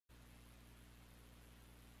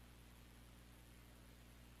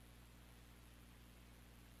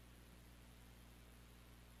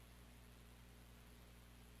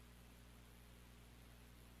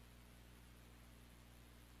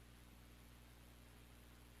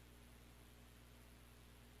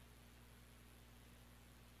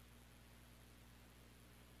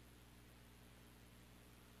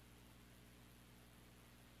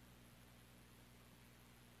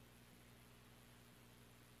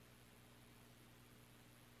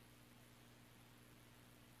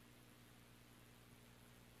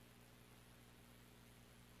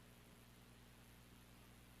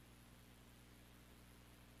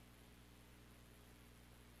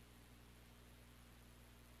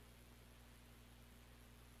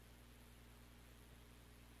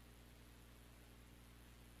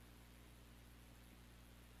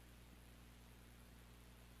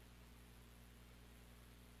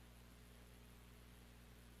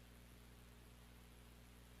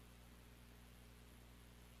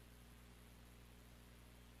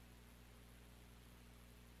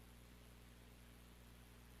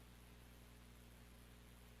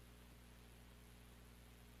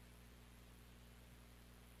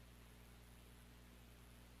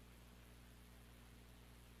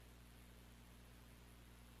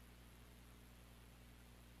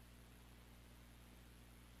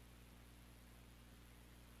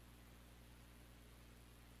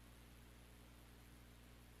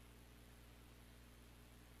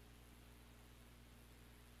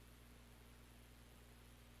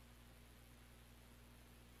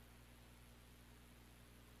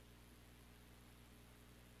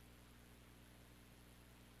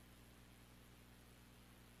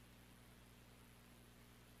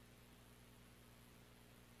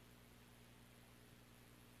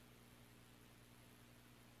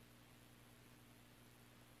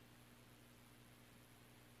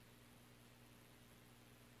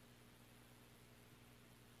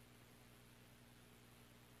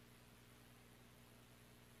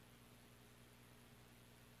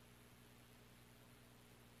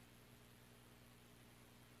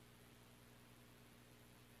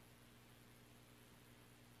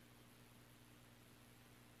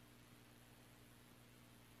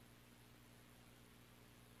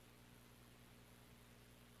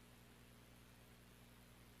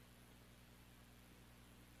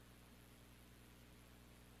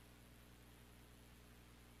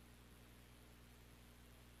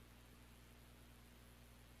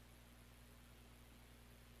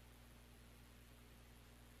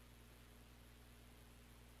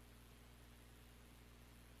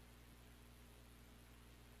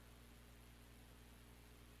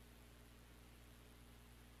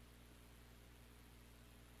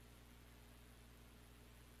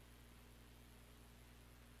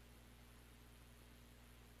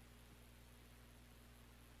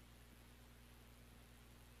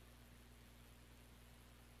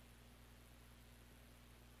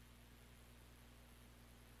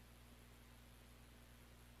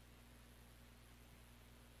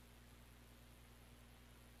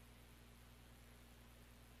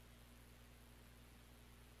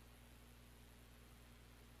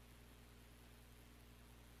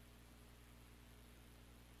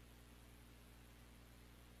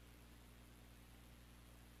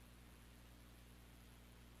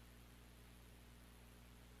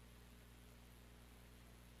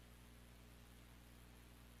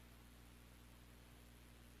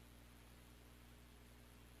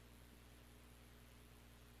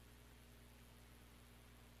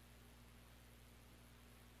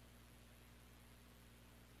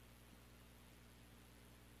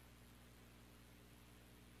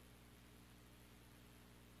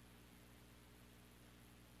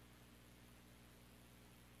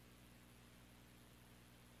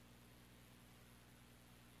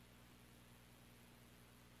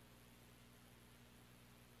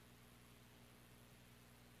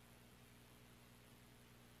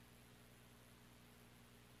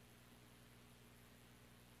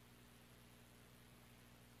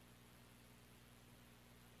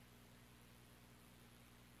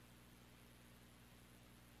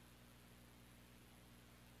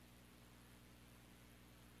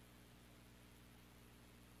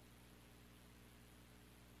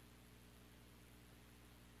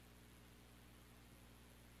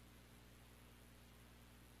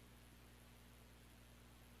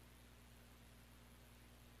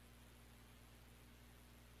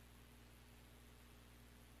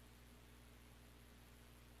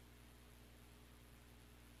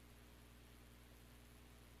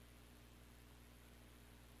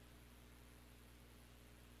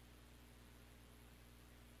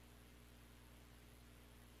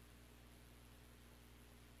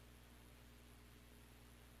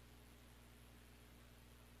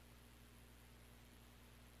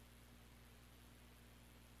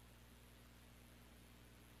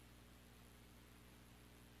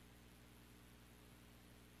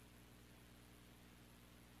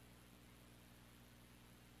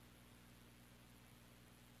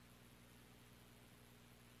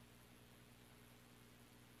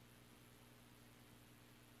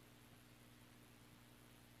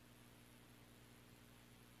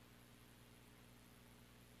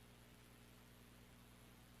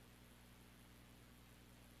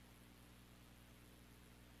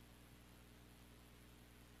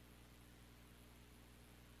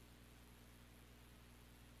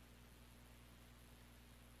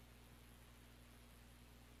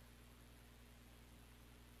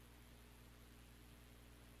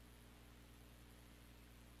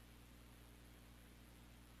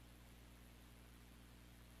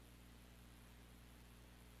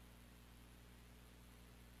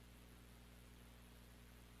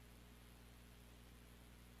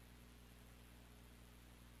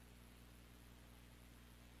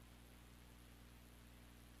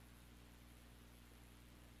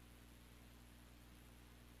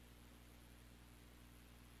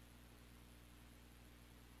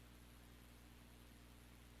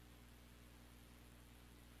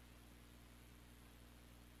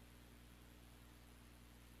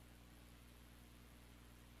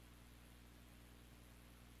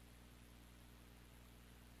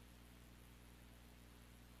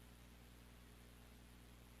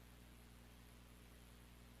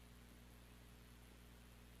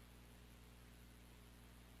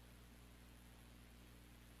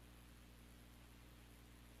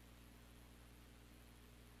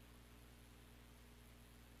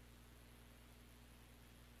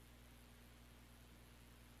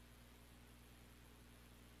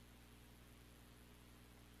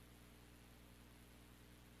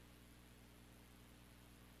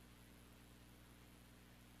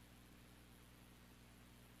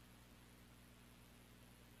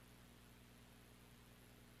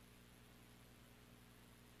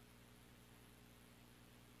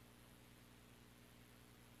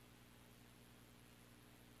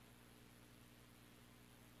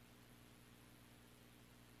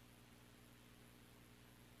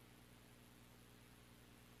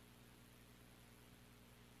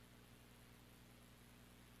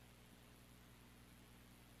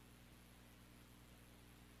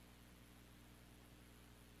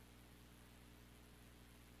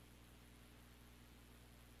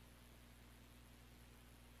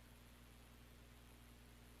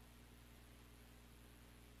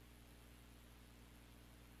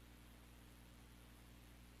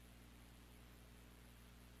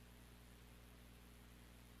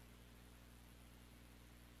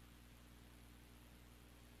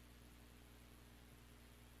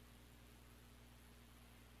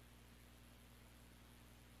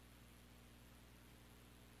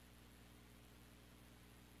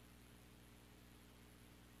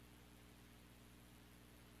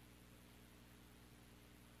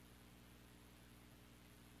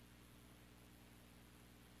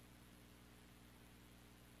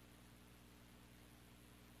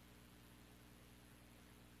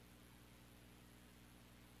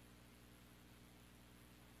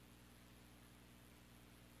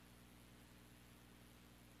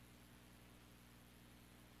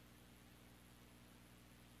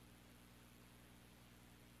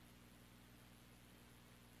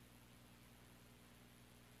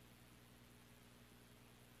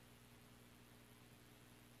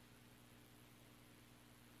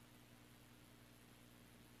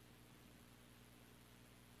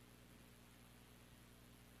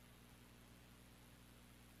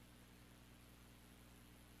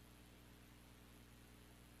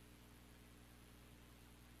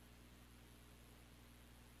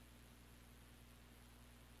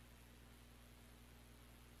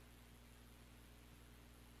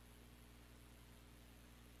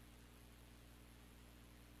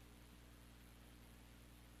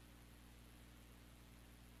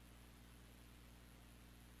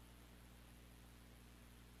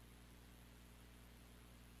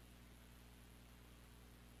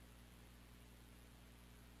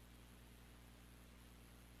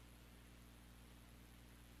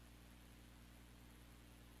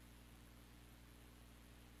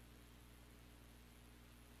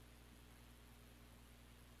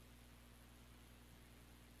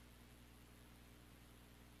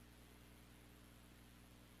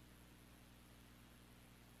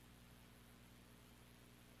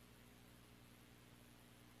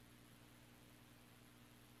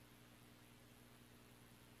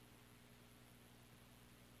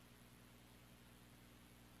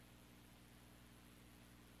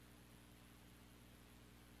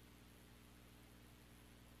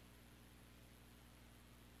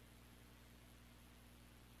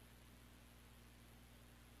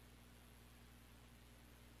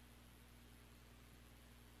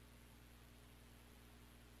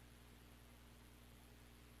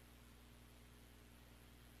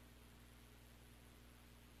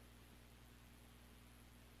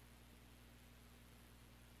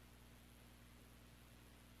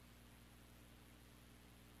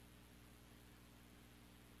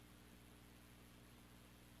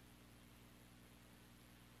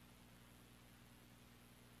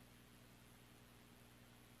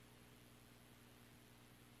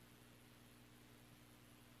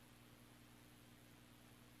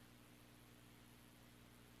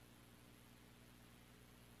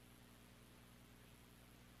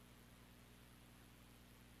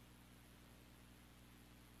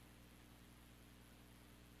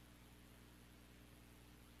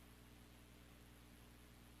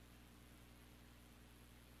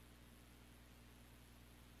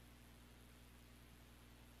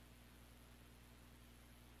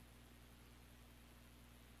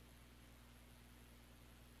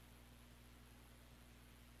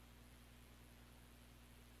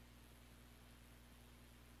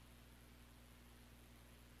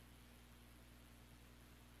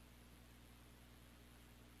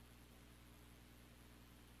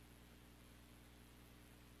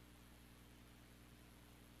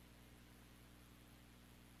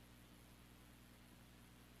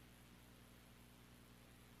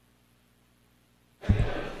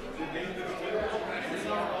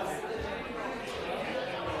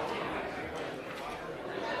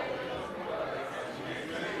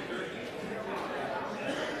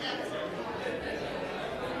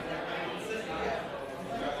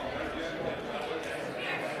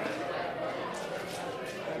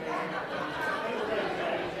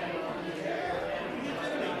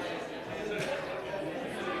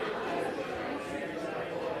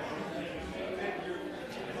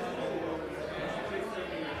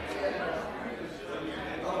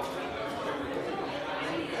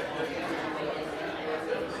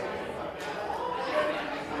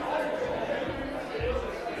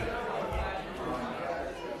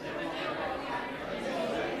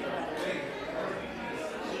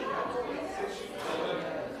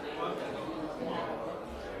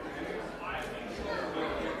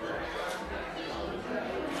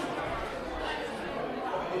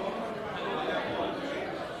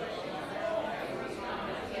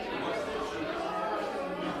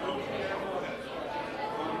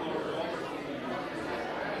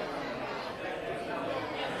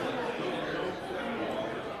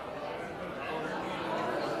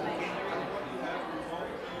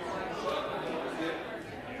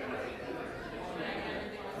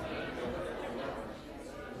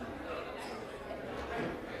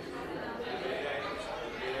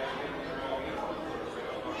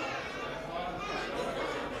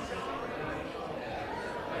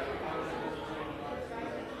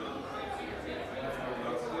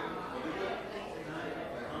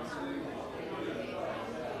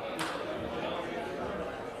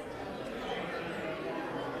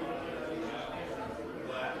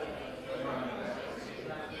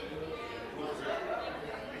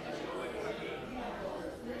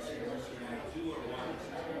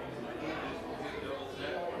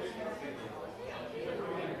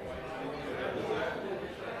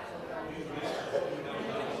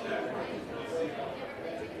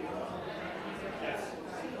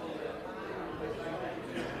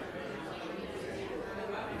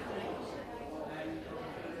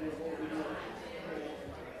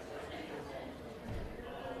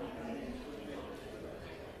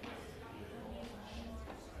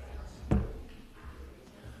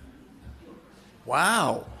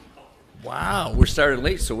Wow. Wow. We're started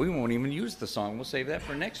late, so we won't even use the song. We'll save that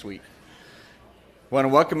for next week. Want to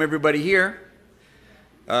welcome everybody here.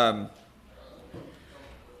 Yeah,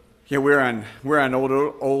 we're on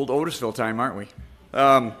old Otisville time, aren't we?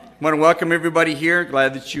 Want to welcome everybody here.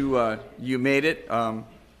 Glad that you made it.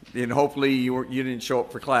 And hopefully you didn't show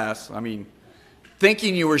up for class. I mean,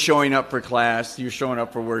 thinking you were showing up for class, you're showing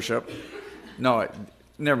up for worship. No,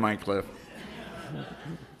 never mind, Cliff.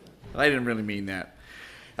 I didn't really mean that.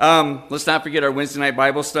 Let's not forget our Wednesday night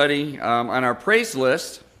Bible study. On our praise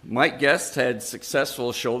list, Mike Guest had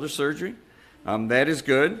successful shoulder surgery. That is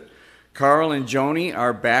good. Carl and Joni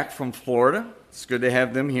are back from Florida. It's good to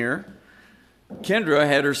have them here. Kendra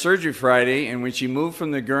had her surgery Friday, and when she moved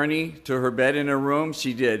from the gurney to her bed in her room,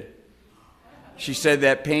 she said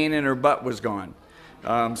that pain in her butt was gone.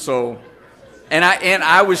 And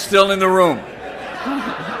I was still in the room.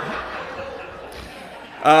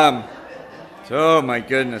 Oh my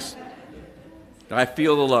goodness. I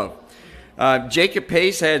feel the love. Jacob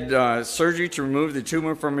Pace had surgery to remove the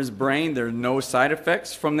tumor from his brain. There are no side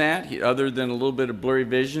effects from that other than a little bit of blurry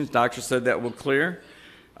vision. Doctor said that will clear.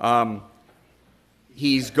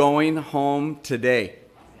 He's going home today.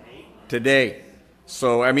 Today.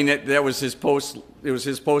 So, I mean, that was his post. It was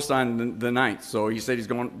his post on the 9th. So he said he's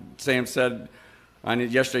going, Sam said on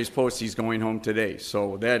yesterday's post, he's going home today.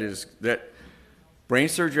 So that brain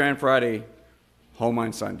surgery on Friday, home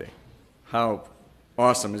on Sunday. How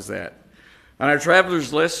awesome is that? On our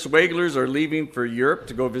travelers list, Swaglers are leaving for Europe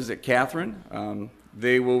to go visit Catherine.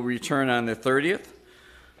 They will return on the 30th.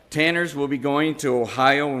 Tanners will be going to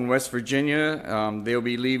Ohio and West Virginia. They'll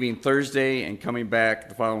be leaving Thursday and coming back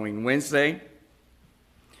the following Wednesday.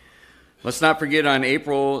 Let's not forget on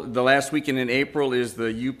April, the last weekend in April is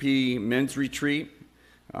the UP Men's Retreat.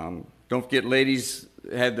 Don't forget ladies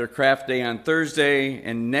had their craft day on Thursday,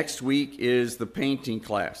 and next week is the painting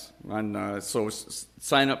class. So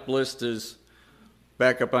sign-up list is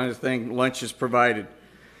back up on the thing. Lunch is provided.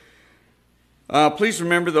 Please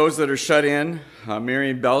remember those that are shut in.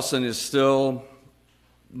 Marion Belson is still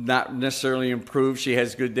not necessarily improved. She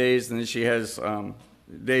has good days, and then she has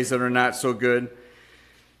days that are not so good.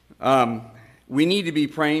 We need to be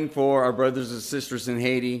praying for our brothers and sisters in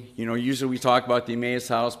Haiti. You know, usually we talk about the Emmaus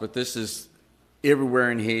House, but this is everywhere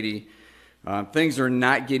in Haiti. Things are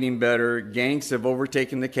not getting better. Gangs have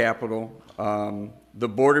overtaken the capital. The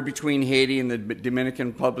border between Haiti and the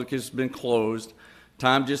Dominican Republic has been closed.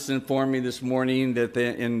 Tom just informed me this morning that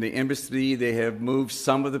in the embassy they have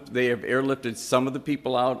airlifted some of the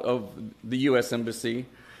people out of the U.S. embassy,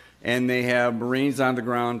 and they have Marines on the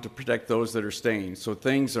ground to protect those that are staying. So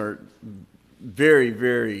things are very,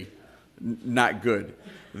 very not good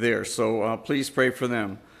there. So please pray for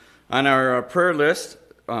them. On our prayer list,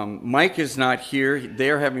 Mike is not here.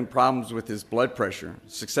 They're having problems with his blood pressure.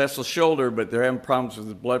 Successful shoulder, but they're having problems with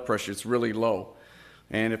his blood pressure. It's really low.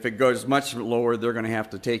 And if it goes much lower, they're going to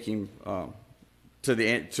have to take him to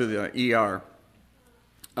the ER.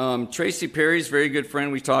 Tracy Perry's very good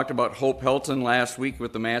friend. We talked about Hope Helton last week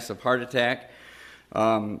with the massive heart attack.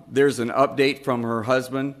 There's an update from her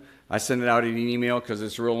husband. I sent it out in an email because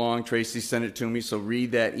it's real long. Tracy sent it to me, so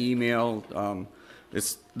read that email.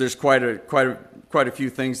 There's quite a few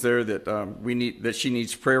things there that she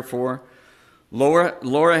needs prayer for.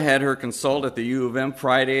 Laura had her consult at the U of M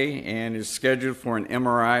Friday and is scheduled for an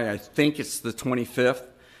MRI. I think it's the 25th,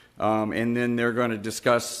 and then they're going to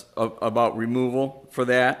discuss about removal for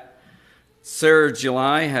that. Sarah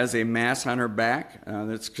July has a mass on her back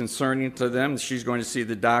that's concerning to them. She's going to see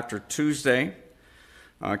the doctor Tuesday.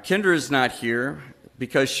 Kendra is not here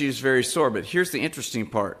because she's very sore, but here's the interesting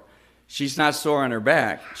part. She's not sore on her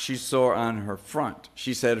back. She's sore on her front.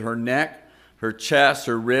 She said her neck, her chest,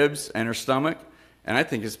 her ribs, and her stomach, and I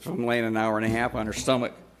think it's from laying an hour and a half on her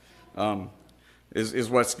stomach, is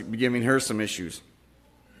what's giving her some issues.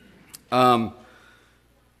 Tess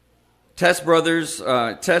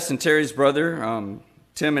and Terry's brother,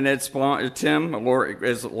 Tim and Ed Spawn, Tim, or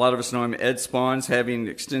as a lot of us know him, Ed Spawn's having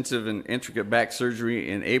extensive and intricate back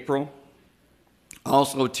surgery in April.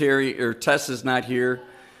 Also, Tess is not here.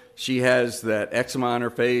 She has that eczema on her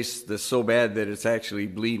face that's so bad that it's actually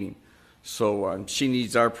bleeding. So she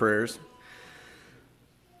needs our prayers.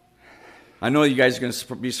 I know you guys are going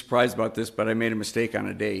to be surprised about this, but I made a mistake on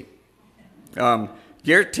a date.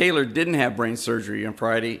 Garrett Taylor didn't have brain surgery on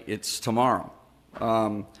Friday. It's tomorrow.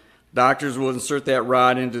 Doctors will insert that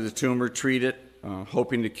rod into the tumor, treat it,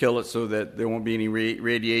 hoping to kill it so that there won't be any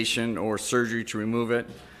radiation or surgery to remove it.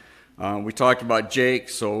 We talked about Jake,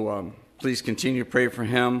 so please continue to pray for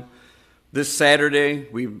him. This Saturday,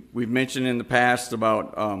 we've mentioned in the past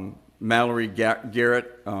about Mallory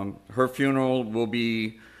Garrett. Her funeral will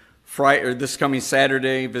be Friday, or this coming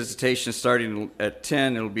Saturday. Visitation starting at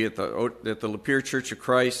 10. It'll be at the Lapeer Church of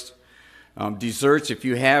Christ. Desserts, if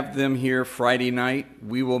you have them here Friday night,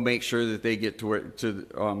 we will make sure that they get to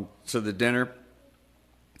the dinner.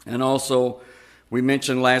 And also, we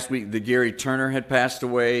mentioned last week that Gary Turner had passed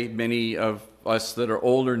away. Many of us that are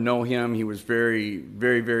older know him. He was very,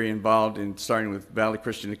 very, very involved in starting with Valley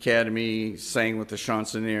Christian Academy, sang with the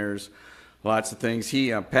Chansonniers, lots of things.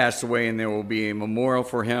 He passed away, and there will be a memorial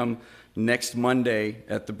for him next Monday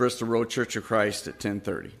at the Bristol Road Church of Christ at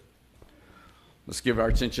 10:30. Let's give our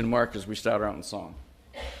attention to Mark as we start out in song.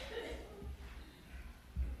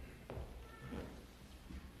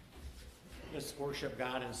 Let's worship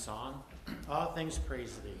God in song. All things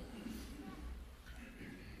praise thee.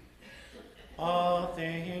 All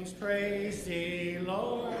things praise thee,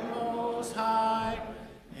 Lord Most High,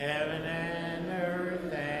 heaven and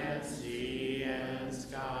earth and sea and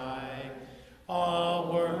sky.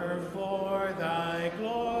 All were for thy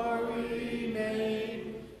glory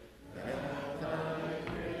made, that thy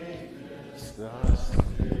greatness thus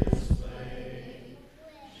displayed.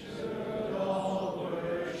 Should all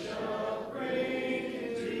worship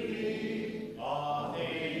bring to thee, all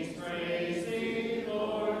things praise thee,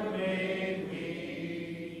 Lord, make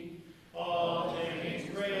we. All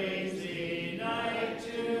things praise thee, night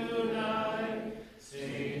to night,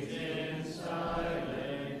 sings in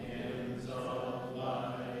silent hymns of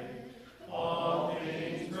light. All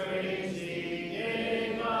things praise thee,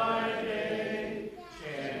 day by day,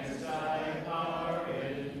 chants thy power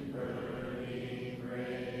in burning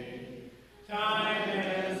ray. Time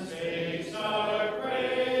and space are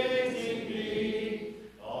praising thee,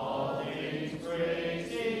 all things praise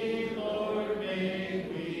thee, Lord,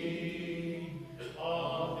 make we.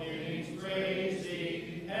 All things praise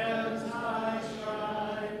thee, heaven's high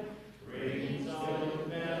shrine, rings of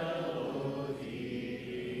melody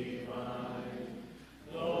divine.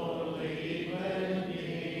 Lowly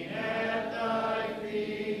bending at thy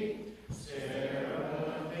feet,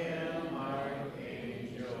 seraphim,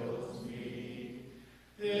 archangels meet.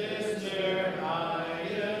 This their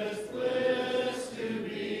highest bliss to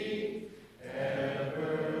be,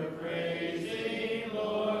 ever praising,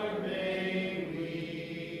 Lord, may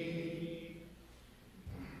we.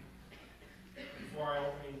 Before I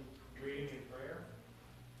open reading and prayer,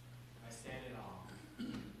 I stand in awe.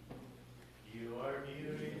 You are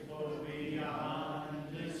beautiful beyond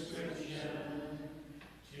description,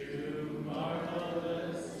 too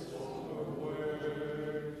marvelous for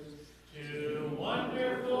words, too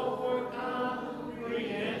wonderful for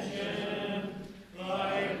comprehension,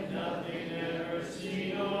 like nothing ever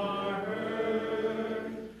seen or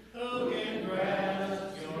heard. Who can grasp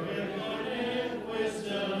your infinite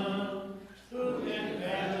wisdom? Who can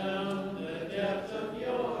fathom the depth of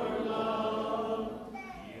your love?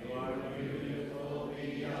 You are beautiful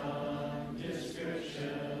beyond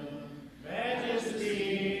description,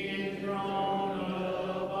 majesty enthroned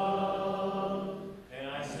above. And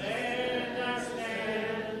I stand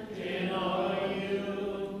in awe of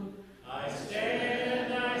you. I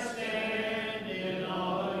stand in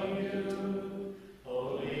awe of you.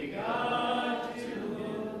 Holy God, to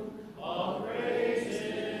whom all praise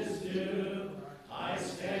is due. I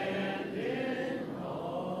stand in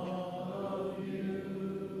awe of you.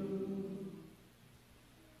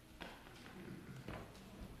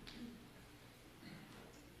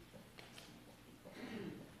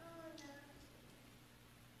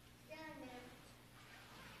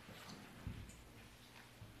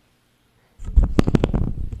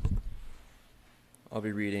 I'll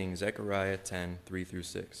be reading Zechariah 10, 3 through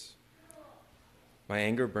 6. My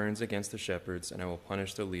anger burns against the shepherds, and I will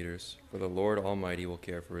punish the leaders, for the Lord Almighty will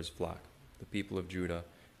care for his flock, the people of Judah,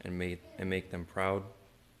 and make them proud,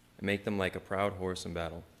 and make them like a proud horse in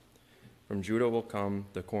battle. From Judah will come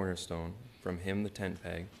the cornerstone, from him the tent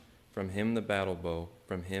peg, from him the battle bow,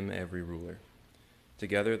 from him every ruler.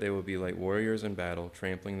 Together they will be like warriors in battle,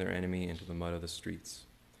 trampling their enemy into the mud of the streets.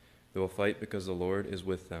 They will fight because the Lord is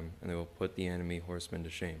with them, and they will put the enemy horsemen to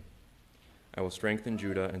shame. I will strengthen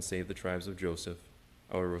Judah and save the tribes of Joseph.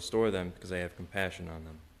 I will restore them because I have compassion on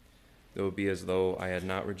them. They will be as though I had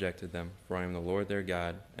not rejected them, for I am the Lord their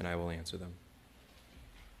God, and I will answer them.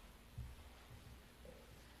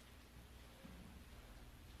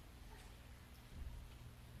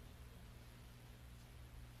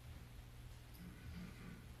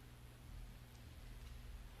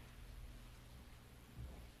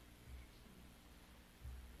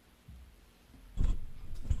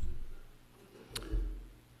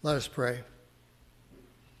 Let us pray.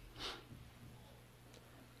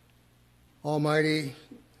 Almighty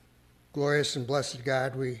Glorious and blessed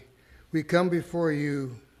God, we come before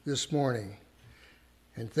you this morning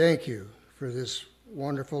and thank you for this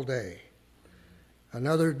wonderful day.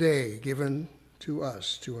 Another day given to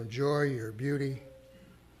us to enjoy your beauty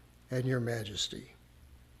and your majesty.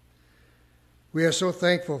 We are so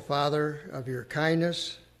thankful, Father, of your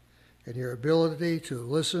kindness and your ability to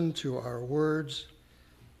listen to our words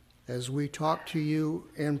as we talk to you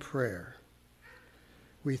in prayer.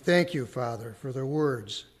 We thank you, Father, for the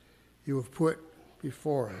words you have put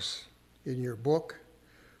before us in your book,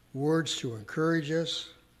 words to encourage us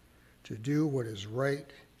to do what is right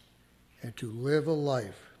and to live a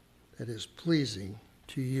life that is pleasing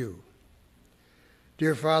to you.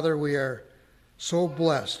 Dear Father, we are so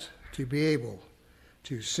blessed to be able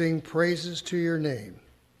to sing praises to your name,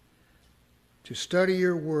 to study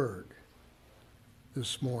your word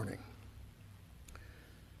this morning.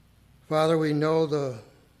 Father, we know there's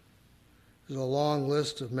a long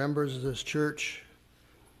list of members of this church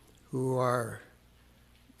who are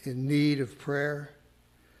in need of prayer.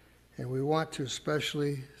 And we want to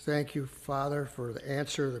especially thank you, Father, for the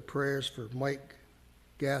answer to the prayers for Mike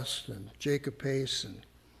Guest and Jacob Pace and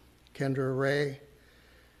Kendra Ray.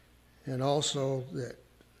 And also that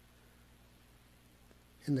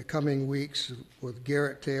in the coming weeks with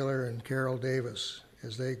Garrett Taylor and Carol Davis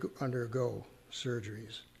as they undergo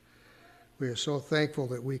surgeries. We are so thankful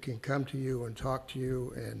that we can come to you and talk to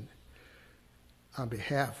you and on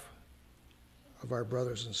behalf of our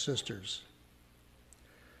brothers and sisters.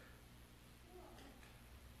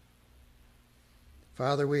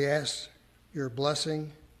 Father, we ask your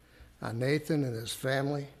blessing on Nathan and his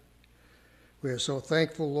family. We are so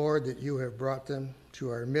thankful, Lord, that you have brought them to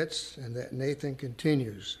our midst and that Nathan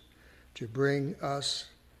continues to bring us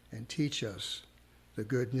and teach us the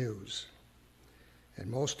good news. And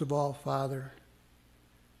most of all, Father,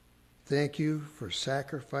 thank you for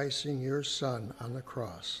sacrificing your Son on the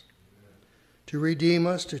cross to redeem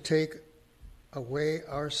us, to take away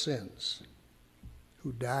our sins,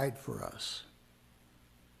 who died for us,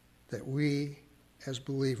 that we as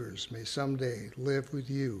believers may someday live with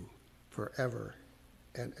you forever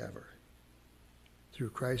and ever.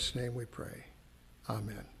 Through Christ's name we pray.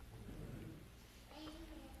 Amen.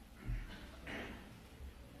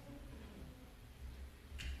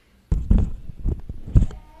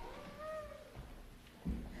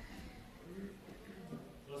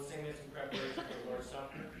 We'll sing this in preparation for the Lord's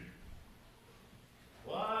Supper.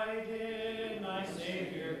 Why did my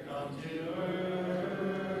Savior come to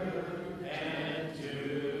earth and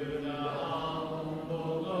to the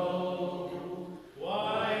humble go?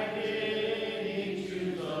 Why did he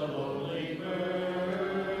choose a lowly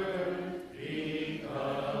birth?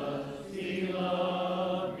 Because he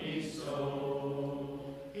loved me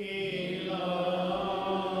so. He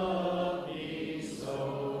loved me so.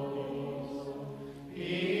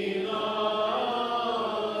 He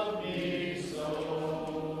loved me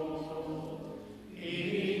so.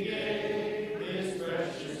 He gave his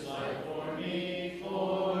precious life for me,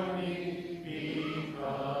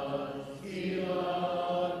 because he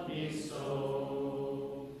loved me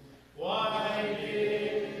so. Why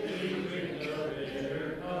did he drink the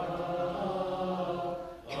bitter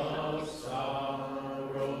cup of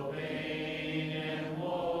sorrow, pain, and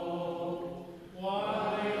woe?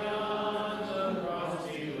 Why on the cross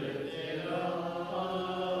he lifted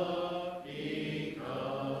up?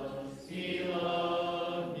 Because he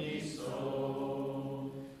loved me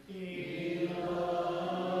so. He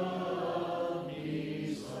loved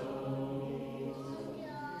me so.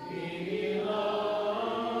 He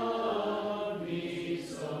loved me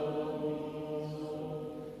so.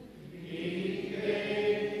 He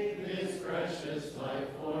gave his precious life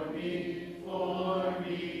for me,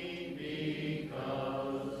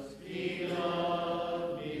 because he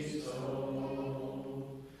loved me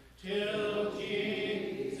so. Till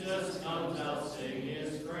Jesus comes, I'll sing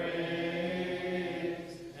his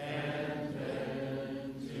praise, and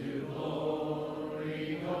then to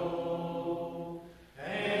glory go,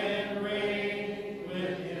 and reign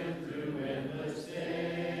with him through endless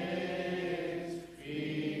days,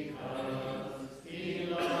 because he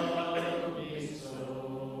loved me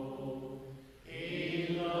so.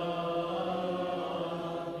 He loved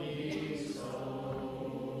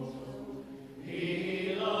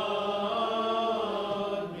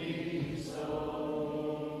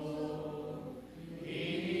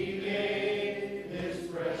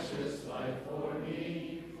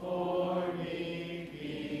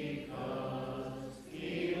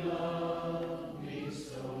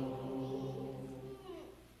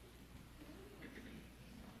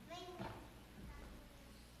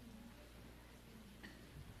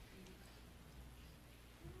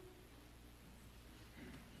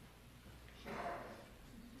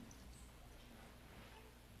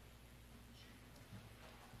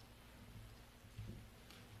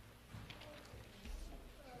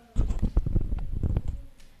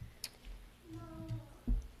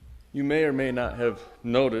You may or may not have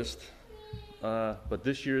noticed, but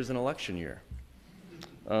this year is an election year.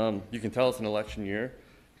 You can tell it's an election year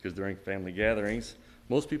because during family gatherings,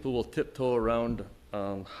 most people will tiptoe around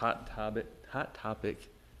hot topic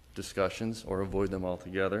discussions or avoid them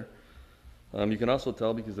altogether. You can also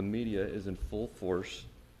tell because the media is in full force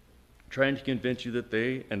trying to convince you that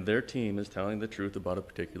they and their team is telling the truth about a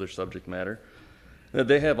particular subject matter, that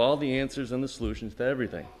they have all the answers and the solutions to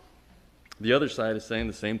everything. The other side is saying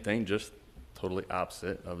the same thing, just totally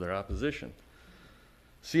opposite of their opposition.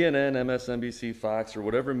 CNN, MSNBC, Fox, or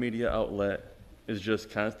whatever media outlet is just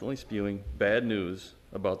constantly spewing bad news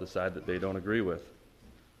about the side that they don't agree with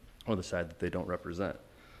or the side that they don't represent.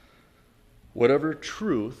 Whatever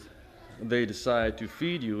truth they decide to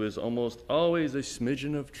feed you is almost always a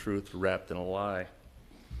smidgen of truth wrapped in a lie,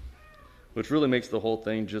 which really makes the whole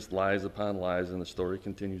thing just lies upon lies, and the story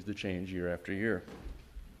continues to change year after year.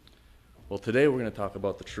 Well, today we're going to talk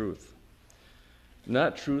about the truth.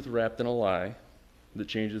 Not truth wrapped in a lie that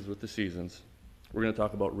changes with the seasons. We're going to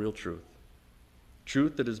talk about real truth.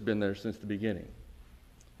 Truth that has been there since the beginning.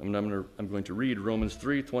 I'm going to read Romans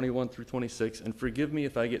 3:21 through 26, and forgive me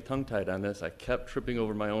if I get tongue-tied on this. I kept tripping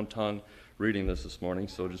over my own tongue reading this morning,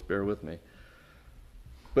 so just bear with me.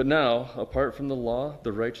 But now, apart from the law,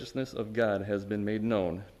 the righteousness of God has been made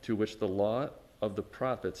known, to which the law of the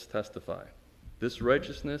prophets testify. This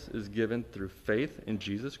righteousness is given through faith in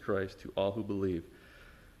Jesus Christ to all who believe.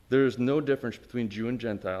 There is no difference between Jew and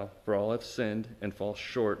Gentile, for all have sinned and fall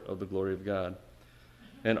short of the glory of God.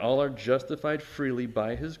 And all are justified freely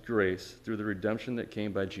by his grace through the redemption that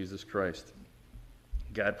came by Jesus Christ.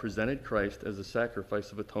 God presented Christ as a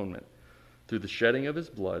sacrifice of atonement. Through the shedding of his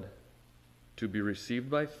blood, to be received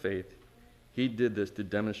by faith, he did this to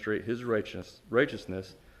demonstrate his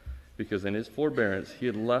righteousness, because in his forbearance he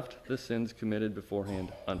had left the sins committed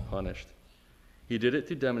beforehand unpunished. He did it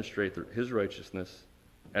to demonstrate his righteousness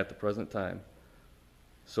at the present time,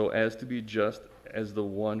 so as to be just as the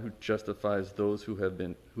one who justifies those who have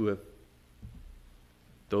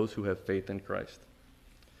faith in Christ.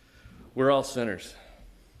 We're all sinners.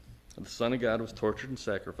 The Son of God was tortured and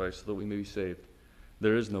sacrificed so that we may be saved.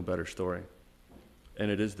 There is no better story, and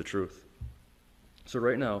it is the truth. So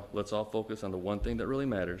right now, let's all focus on the one thing that really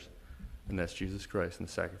matters, and that's Jesus Christ and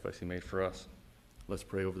the sacrifice he made for us. Let's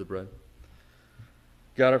pray over the bread.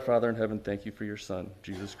 God our Father in heaven, thank you for your Son,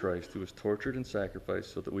 Jesus Christ, who was tortured and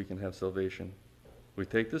sacrificed so that we can have salvation. We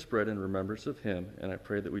take this bread in remembrance of him, and I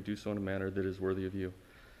pray that we do so in a manner that is worthy of you.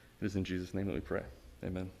 It is in Jesus' name that we pray.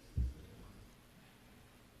 Amen.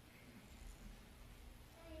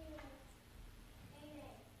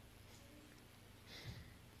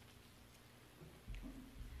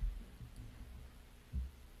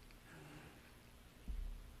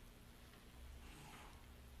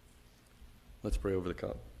 Let's pray over the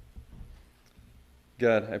cup.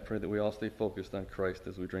 God, I pray that we all stay focused on Christ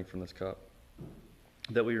as we drink from this cup,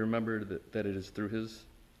 that we remember that it is through his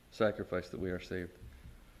sacrifice that we are saved.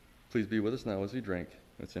 Please be with us now as we drink.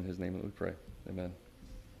 It's in his name that we pray. Amen.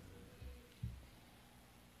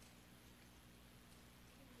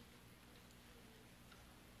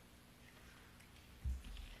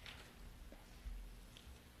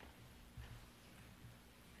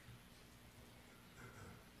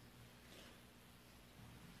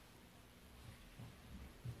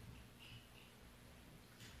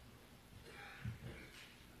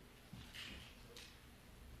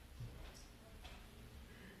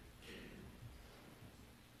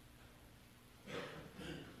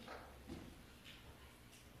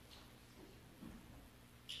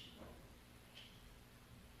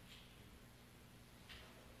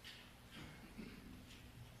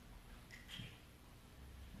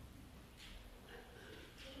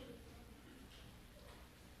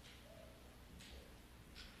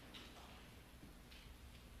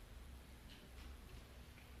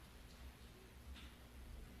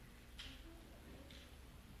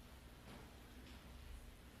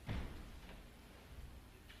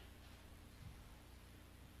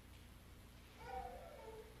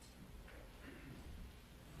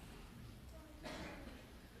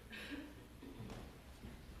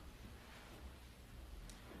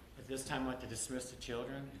 At this time, I'd like to dismiss the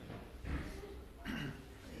children.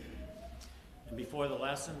 And before the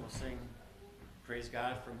lesson, we'll sing Praise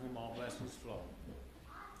God from whom all blessings flow.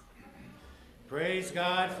 Praise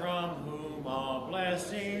God from whom all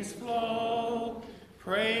blessings flow.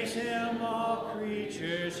 Praise him, all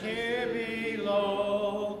creatures here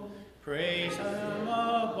below. Praise him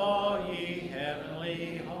above all ye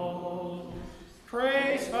heavenly hosts.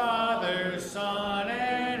 Praise Father, Son,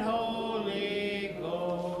 and Holy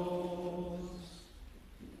Ghost.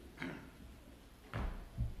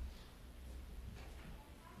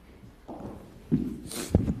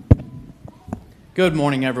 Good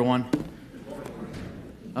morning, everyone.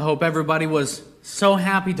 I hope everybody was so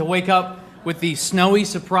happy to wake up with the snowy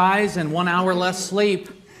surprise and 1 hour less sleep.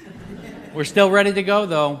 We're still ready to go,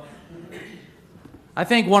 though. I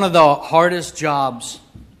think one of the hardest jobs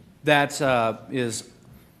that is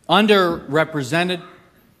underrepresented,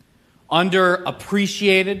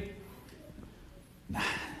 underappreciated,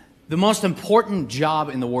 the most important job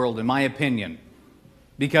in the world, in my opinion,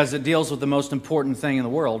 because it deals with the most important thing in the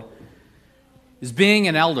world, is being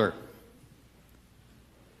an elder.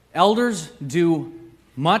 Elders do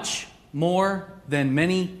much more than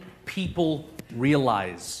many people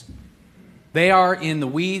realize. They are in the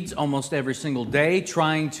weeds almost every single day,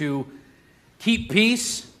 trying to keep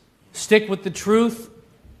peace, stick with the truth,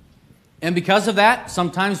 and because of that,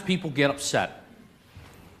 sometimes people get upset.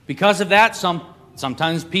 Because of that,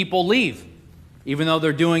 sometimes people leave, even though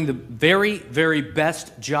they're doing the very, very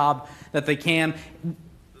best job that they can,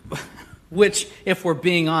 which, if we're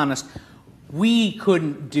being honest, we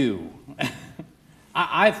couldn't do.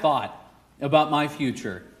 I thought about my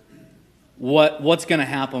future, what's going to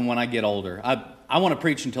happen when I get older. I want to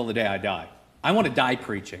preach until the day I die. I want to die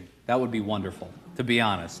preaching. That would be wonderful, to be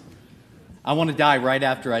honest. I want to die right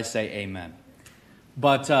after I say amen.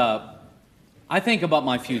 But I think about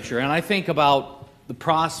my future, and I think about the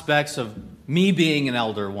prospects of me being an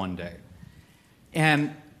elder one day.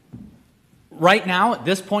 And right now, at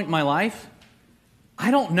this point in my life,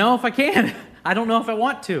 I don't know if I can. I don't know if I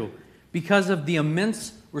want to, because of the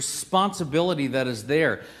immense responsibility that is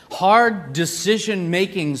there. Hard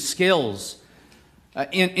decision-making skills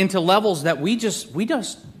into levels that we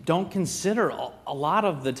just don't consider a lot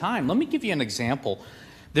of the time. Let me give you an example.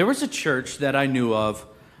 There was a church that I knew of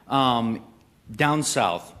down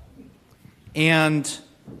south, and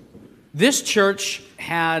this church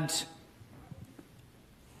had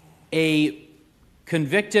a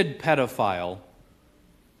convicted pedophile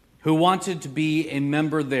who wanted to be a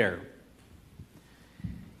member there.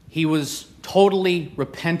 He was totally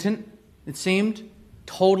repentant, it seemed,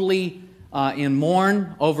 totally in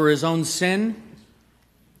mourn over his own sin.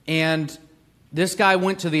 And this guy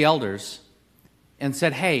went to the elders and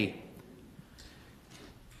said, hey,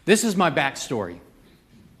 this is my backstory.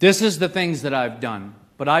 This is the things that I've done.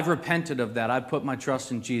 But I've repented of that. I've put my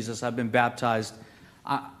trust in Jesus. I've been baptized.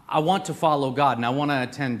 I want to follow God, and I want to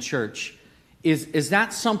attend church. Is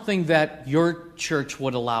that something that your church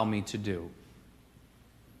would allow me to do?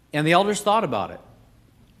 And the elders thought about it.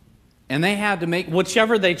 And they had to make,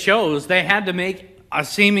 whichever they chose, they had to make a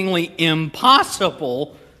seemingly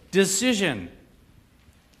impossible decision.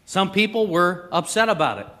 Some people were upset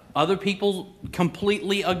about it. Other people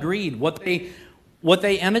completely agreed. What they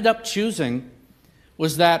ended up choosing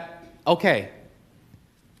was that, okay,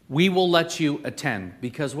 we will let you attend.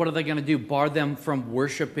 Because what are they going to do? Bar them from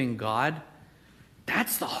worshiping God?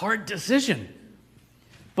 That's the hard decision.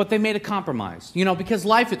 But they made a compromise. Because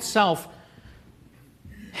life itself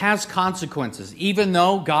has consequences. Even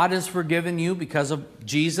though God has forgiven you because of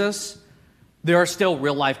Jesus, there are still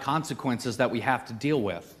real life consequences that we have to deal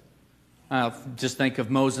with. Just think of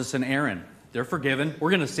Moses and Aaron. They're forgiven.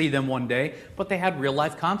 We're going to see them one day, but they had real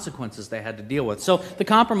life consequences they had to deal with. So the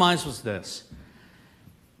compromise was this.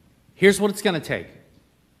 Here's what it's going to take.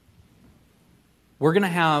 We're going to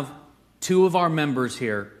have 2 of our members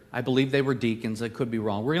here. I believe they were deacons. I could be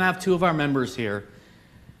wrong. We're going to have 2 of our members here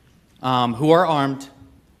who are armed,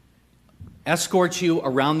 escort you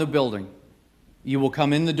around the building. You will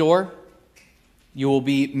come in the door. You will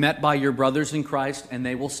be met by your brothers in Christ, and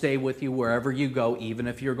they will stay with you wherever you go, even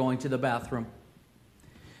if you're going to the bathroom.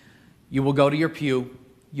 You will go to your pew.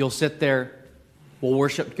 You'll sit there. We'll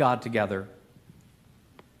worship God together.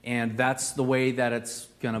 And that's the way that it's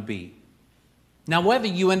going to be. Now, whether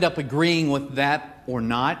you end up agreeing with that or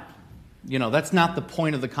not, that's not the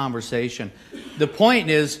point of the conversation. The point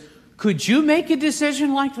is, could you make a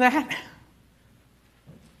decision like that?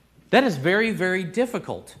 That is very, very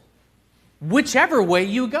difficult. Whichever way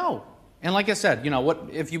you go. And like I said,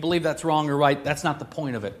 if you believe that's wrong or right, that's not the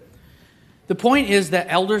point of it. The point is that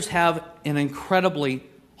elders have an incredibly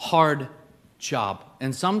hard job.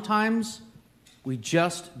 And sometimes we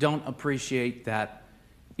just don't appreciate that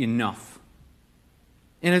enough.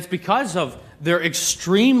 And it's because of their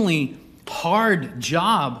extremely hard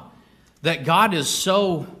job that God is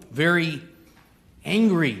so very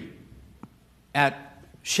angry at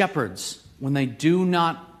shepherds when they do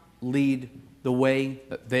not lead the way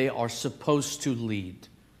that they are supposed to lead.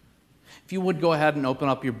 If you would go ahead and open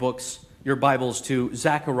up your Bibles to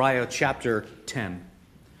Zechariah chapter 10.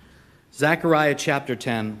 Zechariah chapter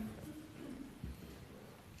 10.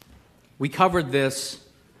 We covered this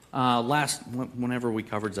whenever we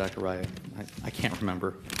covered Zechariah. I can't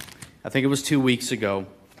remember. I think it was 2 weeks ago.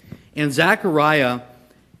 And Zechariah,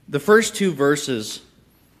 the first 2 verses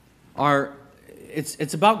are,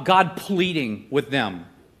 it's about God pleading with them.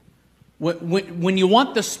 When you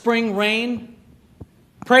want the spring rain,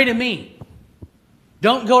 pray to me.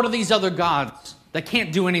 Don't go to these other gods that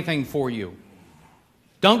can't do anything for you.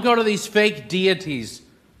 Don't go to these fake deities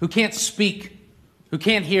who can't speak, who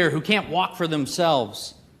can't hear, who can't walk for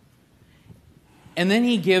themselves. And then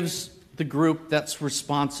he gives the group that's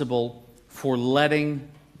responsible for letting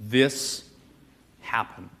this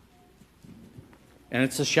happen. And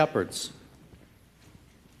it's the shepherds.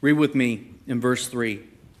 Read with me in verse 3.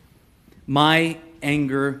 My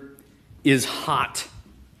anger is hot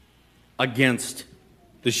against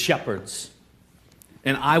the shepherds,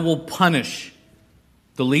 and I will punish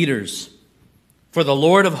the leaders. For the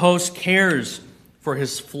Lord of hosts cares for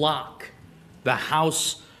his flock, the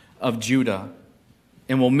house of Judah,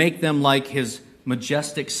 and will make them like his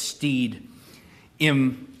majestic steed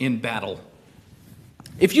in battle.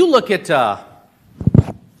 If you look at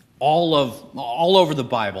all over the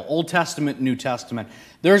Bible, Old Testament, New Testament,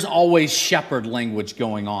 there's always shepherd language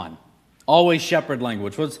going on. Always shepherd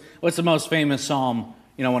language. What's the most famous psalm,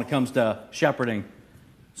 when it comes to shepherding?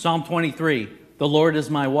 Psalm 23. The Lord is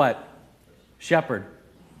my what? Shepherd.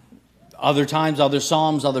 Other times, other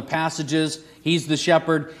psalms, other passages, he's the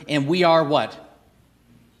shepherd, and we are what?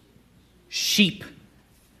 Sheep.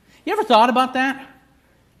 You ever thought about that?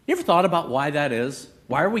 You ever thought about why that is?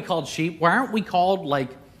 Why are we called sheep? Why aren't we called like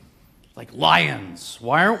lions?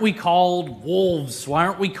 Why aren't we called wolves? Why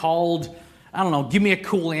aren't we called, I don't know, give me a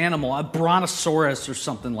cool animal, a brontosaurus or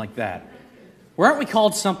something like that? Why aren't we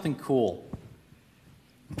called something cool?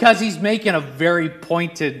 Because he's making a very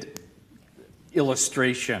pointed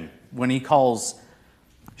illustration when he calls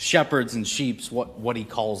shepherds and sheep what he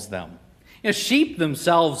calls them. Sheep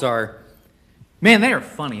themselves are, man, they are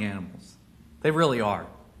funny animals. They really are.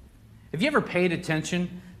 Have you ever paid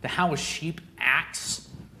attention to how a sheep acts?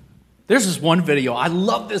 There's this one video, I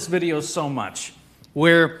love this video so much,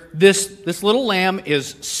 where this little lamb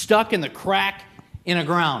is stuck in the crack in the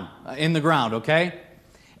ground, okay?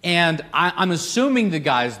 And I'm assuming the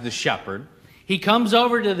guy's the shepherd. He comes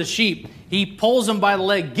over to the sheep, he pulls him by the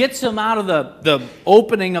leg, gets him out of the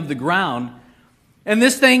opening of the ground, and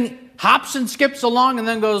this thing hops and skips along and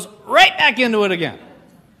then goes right back into it again.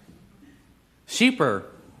 Sheep are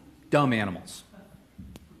dumb animals,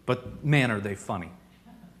 but man, are they funny.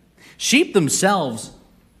 Sheep themselves,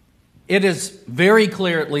 it is very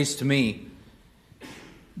clear, at least to me,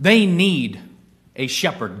 they need a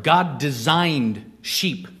shepherd. God designed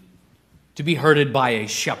sheep to be herded by a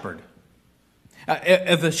shepherd.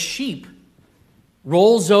 If a sheep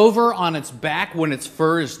rolls over on its back when its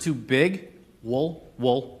fur is too big, when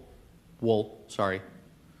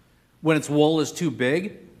its wool is too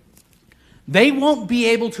big, they won't be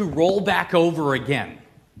able to roll back over again.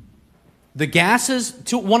 The gases,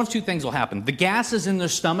 one of 2 things will happen. The gases in their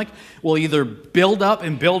stomach will either build up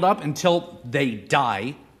until they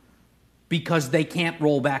die because they can't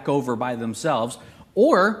roll back over by themselves,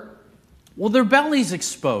 or, their belly's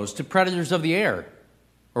exposed to predators of the air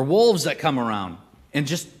or wolves that come around and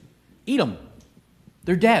just eat them.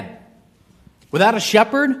 They're dead. Without a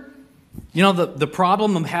shepherd, the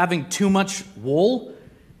problem of having too much wool,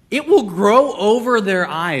 it will grow over their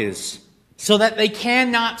eyes so that they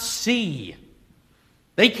cannot see.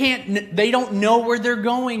 They don't know where they're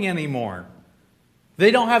going anymore. They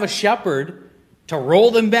don't have a shepherd to roll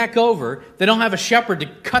them back over. They don't have a shepherd to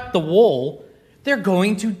cut the wool. They're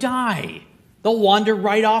going to die. They'll wander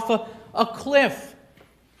right off a cliff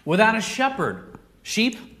without a shepherd.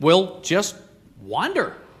 Sheep will just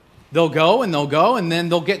wander. They'll go, and then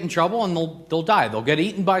they'll get in trouble, and they'll die. They'll get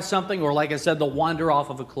eaten by something, or like I said, they'll wander off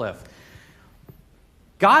of a cliff.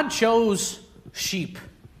 God chose sheep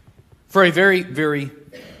for a very, very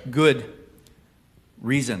good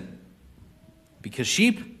reason. Because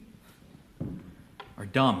sheep are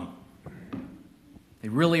dumb. They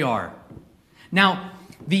really are. Now,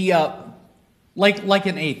 like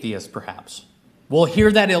an atheist, perhaps, will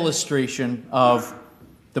hear that illustration of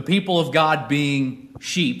the people of God being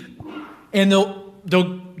sheep, and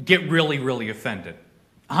they'll get really, really offended.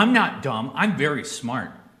 I'm not dumb. I'm very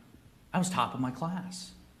smart. I was top of my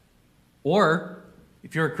class. Or,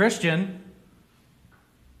 if you're a Christian,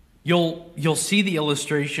 you'll see the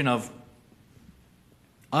illustration of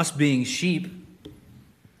us being sheep.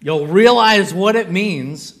 You'll realize what it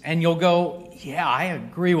means, and you'll go, yeah, I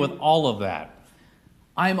agree with all of that.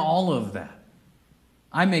 I'm all of that.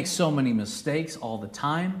 I make so many mistakes all the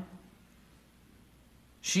time.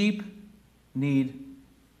 Sheep need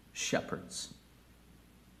shepherds.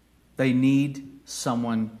 They need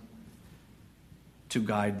someone to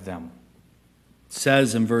guide them. It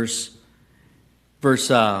says in verse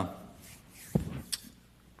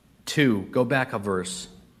 2, go back a verse.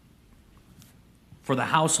 For the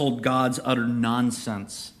household gods utter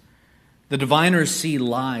nonsense. The diviners see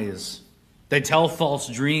lies. They tell false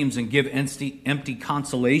dreams and give empty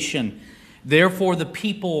consolation. Therefore the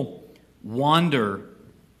people wander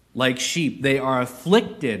like sheep. They are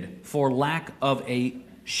afflicted for lack of a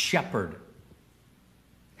shepherd.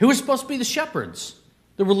 Who is supposed to be the shepherds?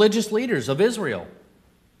 The religious leaders of Israel.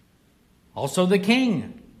 Also the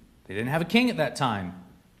king. They didn't have a king at that time.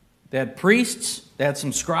 They had priests, they had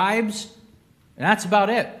some scribes, and that's about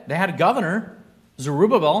it. They had a governor,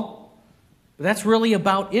 Zerubbabel, but that's really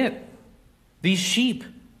about it. These sheep,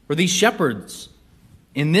 or these shepherds,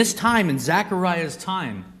 in this time, in Zechariah's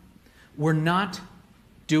time, were not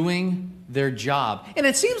doing their job. And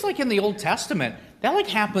it seems like in the Old Testament, that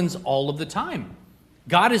happens all of the time.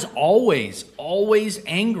 God is always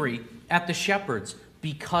angry at the shepherds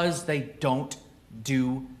because they don't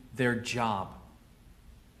do their job.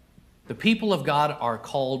 The people of God are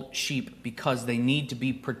called sheep because they need to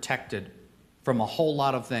be protected from a whole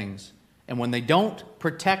lot of things. And when they don't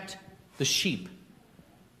protect the sheep,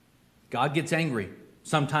 God gets angry.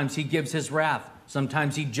 Sometimes he gives his wrath.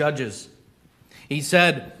 Sometimes he judges. He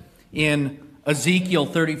said in Ezekiel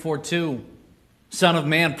 34:2, Son of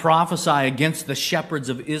man, prophesy against the shepherds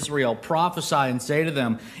of Israel. Prophesy and say to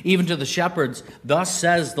them, even to the shepherds, thus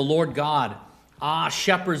says the Lord God, ah,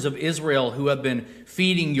 shepherds of Israel who have been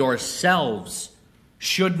feeding yourselves,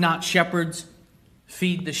 should not shepherds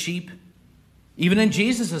feed the sheep? Even in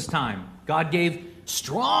Jesus' time, God gave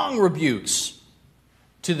strong rebukes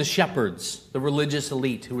to the shepherds, the religious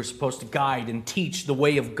elite who were supposed to guide and teach the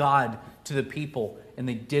way of God to the people, and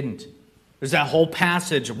they didn't. There's that whole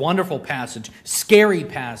passage, a wonderful passage, scary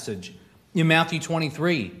passage in Matthew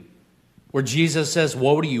 23, where Jesus says,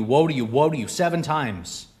 woe to you, woe to you, woe to you, 7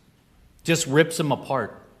 times. Just rips them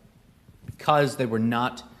apart because they were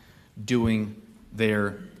not doing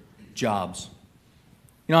their jobs.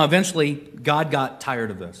 You know, eventually, God got tired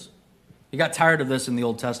of this. He got tired of this in the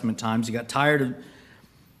Old Testament times. He got tired of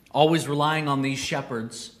always relying on these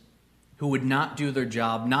shepherds who would not do their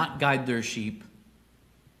job, not guide their sheep.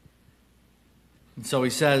 And so he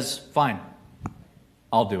says, fine,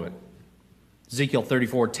 I'll do it. Ezekiel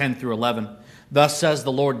 34:10-11. Thus says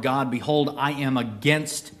the Lord God, behold, I am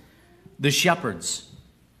against the shepherds,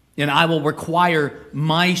 and I will require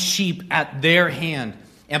my sheep at their hand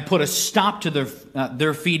and put a stop to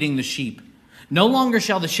their feeding the sheep. No longer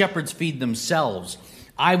shall the shepherds feed themselves.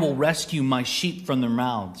 I will rescue my sheep from their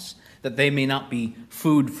mouths, that they may not be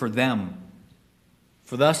food for them.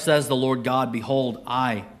 For thus says the Lord God, behold,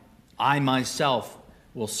 I myself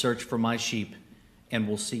will search for my sheep and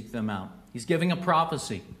will seek them out. He's giving a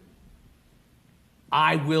prophecy.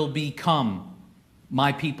 I will become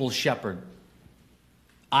my people's shepherd.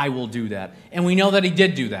 I will do that. And we know that he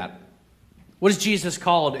did do that. What is Jesus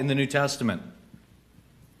called in the New Testament?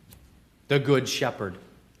 The Good Shepherd.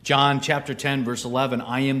 John chapter 10, verse 11,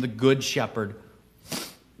 I am the Good Shepherd.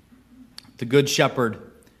 The Good Shepherd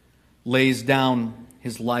lays down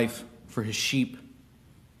his life for his sheep.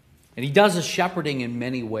 And he does his shepherding in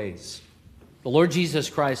many ways. The Lord Jesus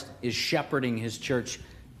Christ is shepherding his church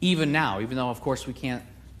even now, even though, of course, we can't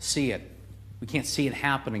see it. We can't see it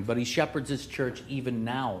happening, but he shepherds his church even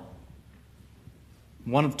now.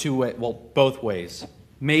 One of two ways, well, both ways.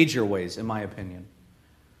 Major ways, in my opinion.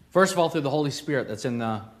 First of all, through the Holy Spirit that's in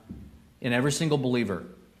every single believer.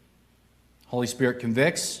 Holy Spirit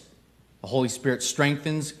convicts. The Holy Spirit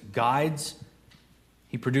strengthens, guides.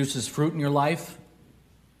 He produces fruit in your life.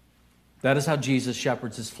 That is how Jesus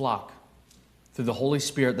shepherds his flock. Through the Holy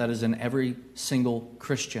Spirit that is in every single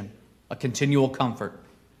Christian. A continual comfort.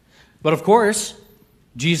 But of course,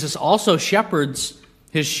 Jesus also shepherds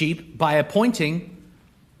his sheep by appointing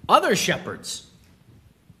other shepherds.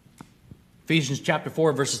 Ephesians chapter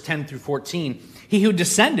 4, verses 10-14. He who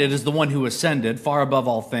descended is the one who ascended far above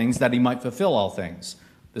all things, that he might fulfill all things.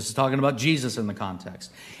 This is talking about Jesus in the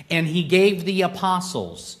context. And he gave the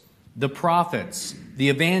apostles, the prophets, the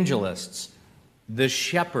evangelists, the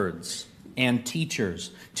shepherds, and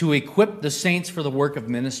teachers to equip the saints for the work of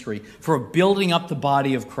ministry, for building up the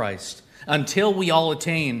body of Christ, until we all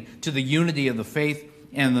attain to the unity of the faith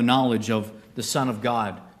and the knowledge of the Son of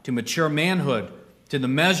God, to mature manhood, to the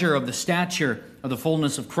measure of the stature of the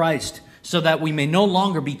fullness of Christ, so that we may no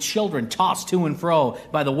longer be children tossed to and fro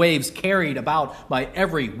by the waves, carried about by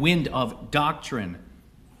every wind of doctrine,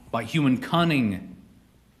 by human cunning,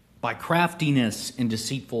 by craftiness and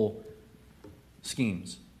deceitful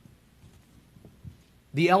schemes.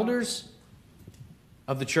 The elders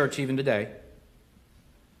of the church, even today,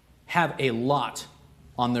 have a lot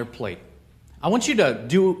on their plate. I want you to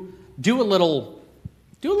do a little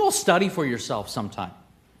study for yourself sometime.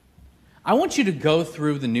 I want you to go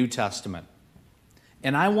through the New Testament,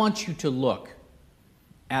 and I want you to look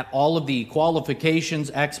at all of the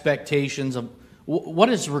qualifications, expectations of what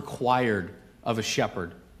is required of a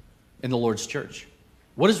shepherd in the Lord's church.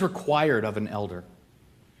 What is required of an elder?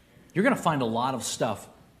 You're going to find a lot of stuff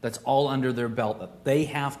that's all under their belt that they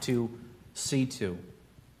have to see to.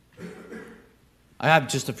 I have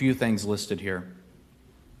just a few things listed here.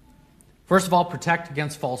 First of all, protect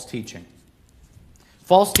against false teaching.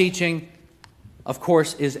 False teaching, of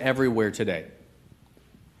course, is everywhere today.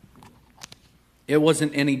 It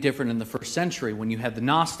wasn't any different in the first century when you had the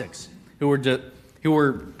Gnostics who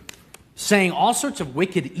were saying all sorts of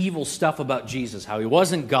wicked, evil stuff about Jesus, how he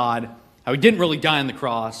wasn't God, how he didn't really die on the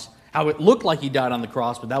cross, how it looked like he died on the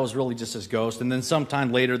cross, but that was really just his ghost. And then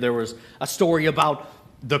sometime later there was a story about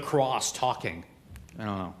the cross talking. I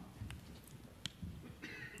don't know.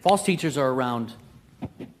 False teachers are around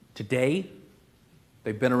today.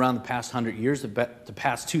 They've been around the past 100 years, the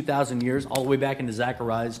past 2,000 years, all the way back into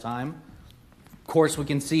Zechariah's time. Of course, we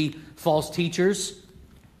can see false teachers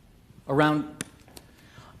around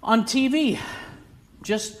on TV.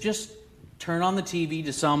 Just turn on the TV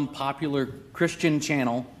to some popular Christian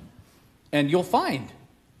channel, and you'll find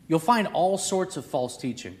all sorts of false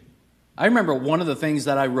teaching. I remember one of the things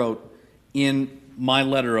that I wrote in my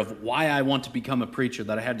letter of why I want to become a preacher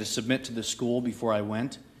that I had to submit to the school before I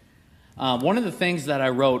went. One of the things that I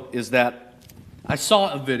wrote is that I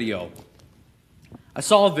saw a video.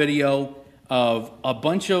 Of a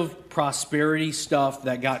bunch of prosperity stuff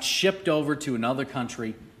that got shipped over to another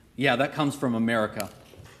country. Yeah, that comes from America.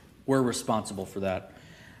 We're responsible for that.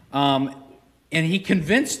 And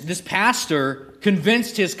this pastor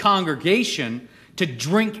convinced his congregation to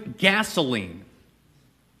drink gasoline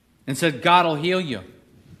and said, God will heal you.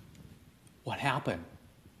 What happened?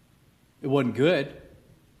 It wasn't good.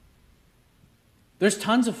 There's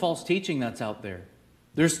tons of false teaching that's out there.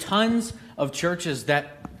 There's tons of churches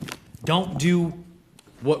that don't do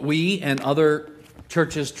what we and other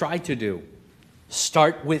churches try to do.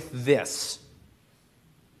 Start with this.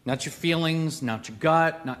 Not your feelings, not your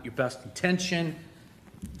gut, not your best intention.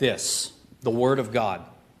 This, the Word of God.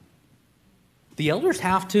 The elders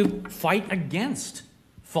have to fight against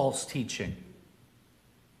false teaching.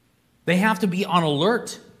 They have to be on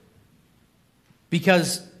alert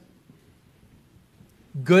because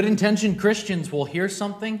good-intentioned Christians will hear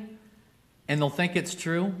something and they'll think it's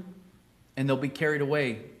true and they'll be carried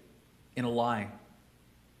away in a lie.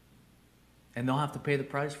 And they'll have to pay the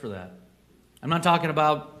price for that. I'm not talking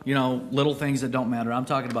about, little things that don't matter. I'm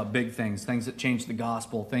talking about big things, things that change the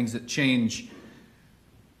gospel, things that change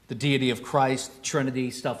the deity of Christ,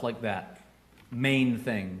 Trinity, stuff like that. Main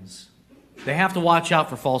things. They have to watch out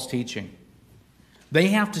for false teaching. They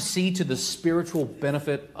have to see to the spiritual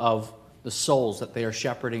benefit of the souls that they are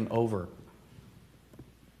shepherding over.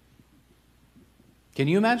 Can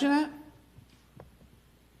you imagine that?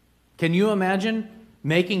 Can you imagine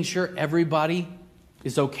making sure everybody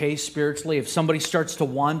is okay spiritually? If somebody starts to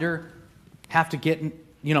wander, have to get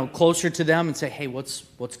closer to them and say, hey, what's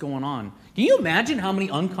going on? Can you imagine how many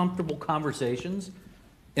uncomfortable conversations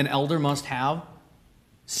an elder must have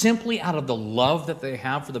simply out of the love that they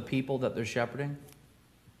have for the people that they're shepherding?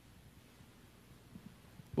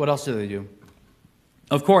 What else do they do?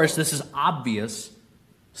 Of course, this is obvious.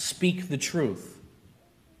 Speak the truth.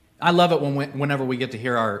 I love it whenever we get to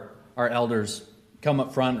hear our elders come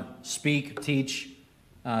up front, speak, teach.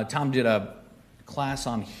 Tom did a class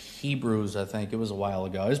on Hebrews, I think. It was a while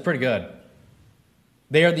ago. It was pretty good.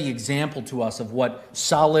 They are the example to us of what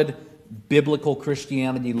solid biblical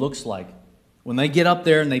Christianity looks like. When they get up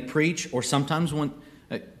there and they preach, or sometimes when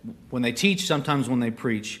they teach, sometimes when they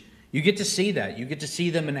preach, you get to see that. You get to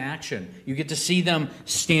see them in action. You get to see them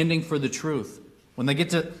standing for the truth. When they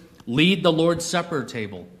get to lead the Lord's Supper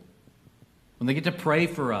table. When they get to pray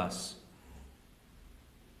for us.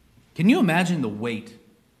 Can you imagine the weight?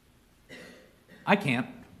 I can't.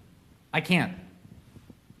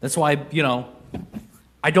 That's why,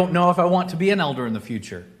 I don't know if I want to be an elder in the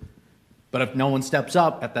future. But if no one steps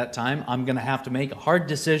up at that time, I'm going to have to make a hard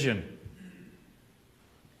decision.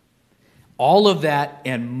 All of that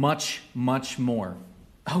and much, much more.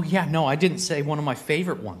 Oh yeah, no, I didn't say one of my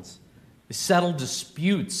favorite ones. Is settle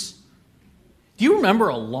disputes. Do you remember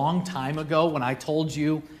a long time ago when I told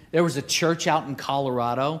you there was a church out in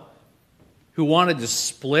Colorado who wanted to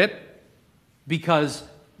split because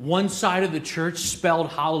one side of the church spelled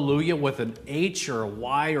hallelujah with an H or a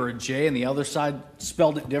Y or a J, and the other side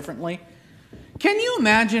spelled it differently. Can you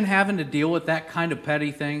imagine having to deal with that kind of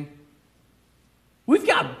petty thing? We've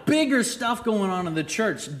got bigger stuff going on in the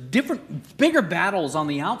church, bigger battles on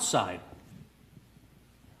the outside.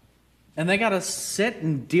 And they got to sit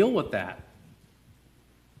and deal with that.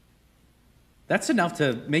 That's enough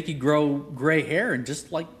to make you grow gray hair in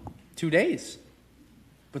just like 2 days.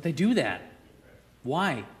 But they do that.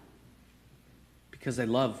 Why? Because they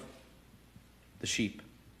love the sheep.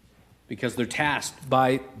 Because they're tasked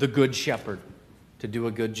by the good shepherd to do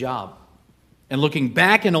a good job. And looking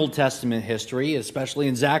back in Old Testament history, especially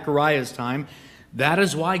in Zechariah's time, that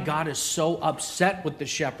is why God is so upset with the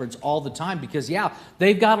shepherds all the time. Because, yeah,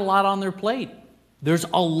 they've got a lot on their plate. There's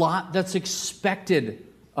a lot that's expected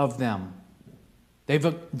of them.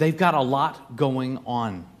 They've got a lot going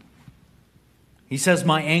on. He says,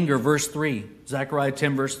 my anger, verse 3, Zechariah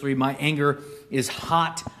 10, verse 3, my anger is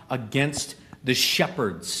hot against the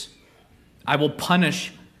shepherds. I will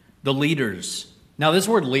punish the leaders. Now, this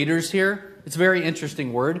word leaders here, it's a very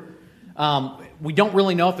interesting word. We don't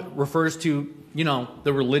really know if it refers to,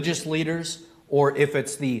 the religious leaders, or if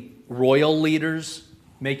it's the royal leaders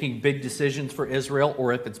making big decisions for Israel,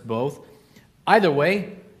 or if it's both. Either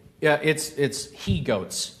way, yeah, it's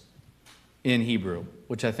he-goats in Hebrew,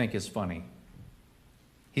 which I think is funny.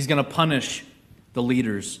 He's going to punish the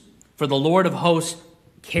leaders. For the Lord of hosts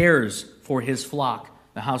cares for his flock,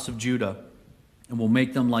 the house of Judah, and will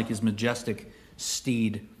make them like his majestic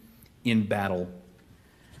steed in battle.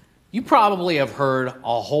 You probably have heard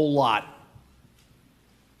a whole lot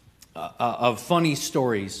of funny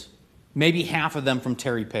stories, maybe half of them from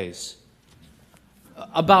Terry Pace,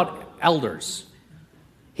 about elders.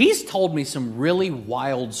 He's told me some really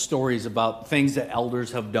wild stories about things that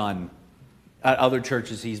elders have done at other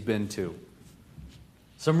churches he's been to.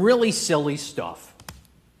 Some really silly stuff.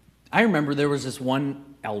 I remember there was this one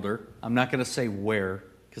elder, I'm not going to say where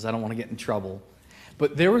because I don't want to get in trouble,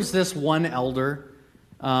 but there was this one elder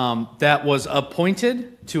that was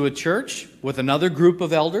appointed to a church with another group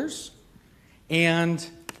of elders, and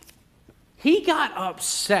he got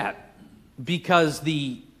upset because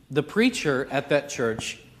the preacher at that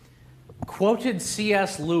church quoted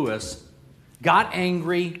C.S. Lewis, got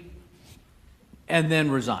angry, and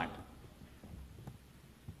then resigned.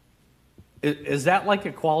 Is that like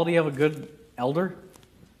a quality of a good elder?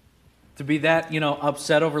 To be that,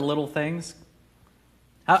 upset over little things?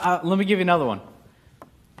 Let me give you another one.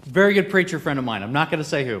 Very good preacher friend of mine. I'm not going to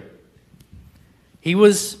say who. He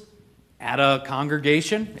was at a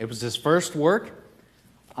congregation. It was his first work.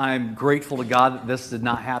 I'm grateful to God that this did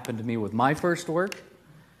not happen to me with my first work.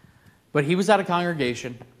 But he was at a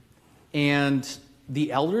congregation, and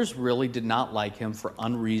the elders really did not like him for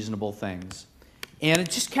unreasonable things. And it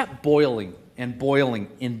just kept boiling and boiling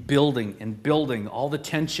and building, all the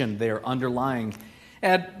tension there underlying.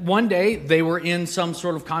 And one day, they were in some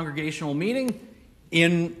sort of congregational meeting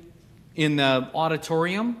in the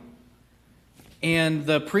auditorium, and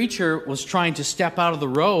the preacher was trying to step out of the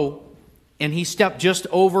row, and he stepped just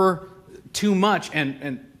over too much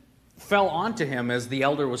and fell onto him as the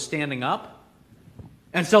elder was standing up.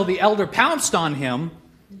 And so the elder pounced on him,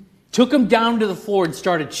 took him down to the floor, and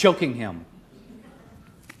started choking him.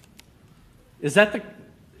 Is that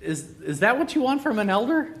what you want from an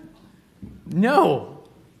elder? No.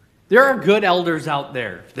 There are good elders out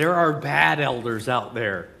there. There are bad elders out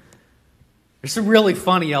there. There's some really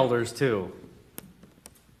funny elders too.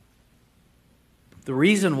 The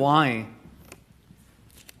reason why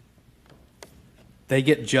they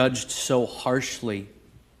get judged so harshly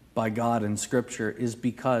by God in Scripture is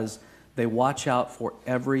because they watch out for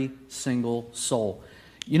every single soul.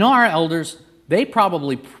 Our elders, they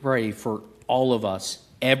probably pray for all of us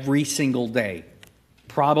every single day,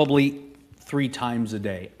 probably 3 times a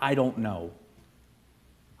day. I don't know.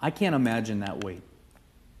 I can't imagine that weight.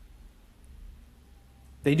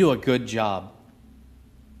 They do a good job.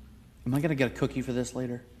 Am I going to get a cookie for this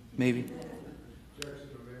later? Maybe.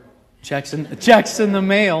 Checks in the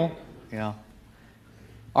mail. Yeah.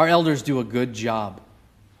 Our elders do a good job.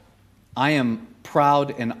 I am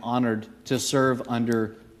proud and honored to serve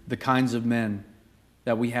under the kinds of men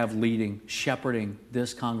that we have leading, shepherding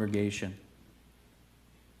this congregation.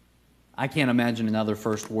 I can't imagine another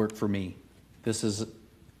first work for me. It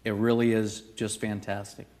really is just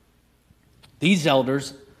fantastic. These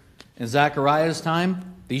elders in Zechariah's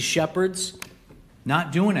time, these shepherds,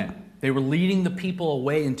 not doing it. They were leading the people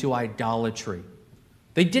away into idolatry.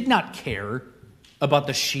 They did not care about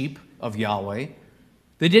the sheep of Yahweh.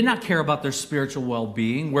 They did not care about their spiritual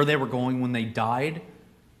well-being, where they were going when they died.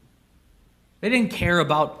 They didn't care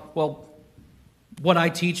about, well, what I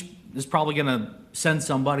teach is probably going to send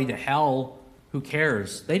somebody to hell. Who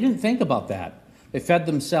cares? They didn't think about that. They fed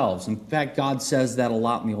themselves. In fact, God says that a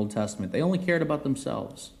lot in the Old Testament. They only cared about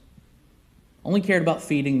themselves. Only cared about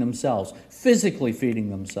feeding themselves, physically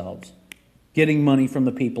feeding themselves, getting money from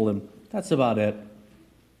the people, and that's about it.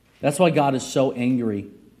 That's why God is so angry,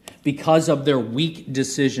 because of their weak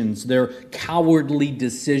decisions, their cowardly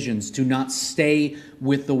decisions to not stay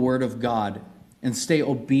with the Word of God and stay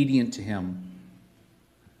obedient to Him.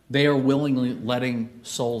 They are willingly letting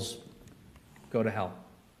souls go to hell.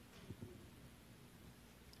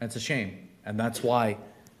 That's a shame, and that's why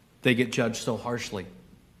they get judged so harshly.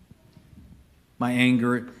 My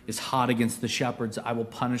anger is hot against the shepherds. I will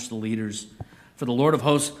punish the leaders. For the Lord of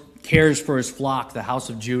hosts cares for his flock, the house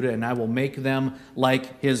of Judah, and I will make them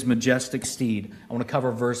like his majestic steed. I want to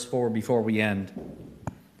cover verse 4 before we end.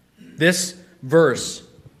 This verse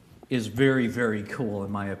is very, very cool in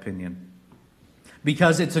my opinion,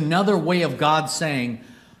 because it's another way of God saying,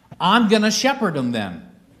 I'm going to shepherd them then.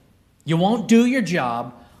 You won't do your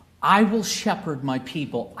job. I will shepherd my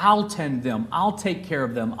people. I'll tend them. I'll take care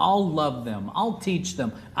of them. I'll love them. I'll teach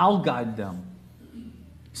them. I'll guide them. It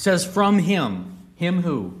says from him. Him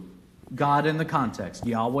who? God in the context.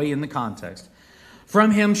 Yahweh in the context.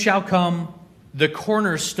 From him shall come the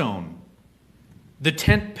cornerstone, the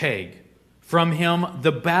tent peg. From him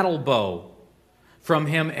the battle bow. From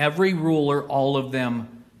him every ruler, all of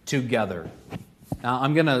them together. Now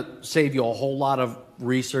I'm going to save you a whole lot of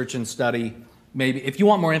research and study. Maybe if you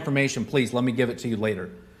want more information, please let me give it to you later.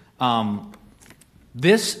 The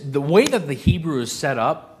way that the Hebrew is set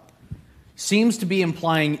up seems to be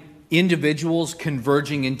implying individuals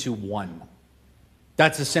converging into one.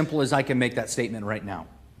 That's as simple as I can make that statement right now.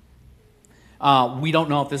 We don't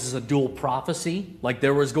know if this is a dual prophecy, like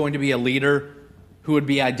there was going to be a leader who would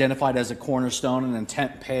be identified as a cornerstone and a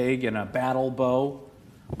tent peg and a battle bow.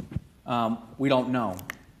 We don't know.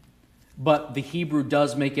 But the Hebrew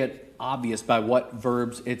does make it obvious by what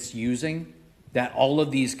verbs it's using that all of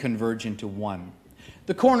these converge into one.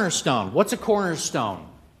 The cornerstone. What's a cornerstone?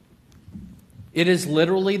 It is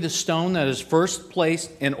literally the stone that is first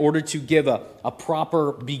placed in order to give a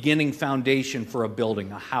proper beginning foundation for a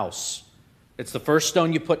building, a house. It's the first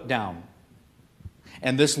stone you put down.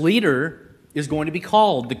 And this leader is going to be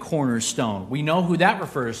called the cornerstone. We know who that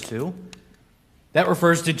refers to. That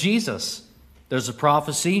refers to Jesus. There's a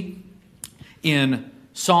prophecy in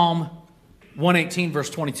Psalm 118, verse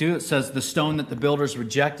 22. It says, the stone that the builders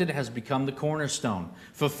rejected has become the cornerstone,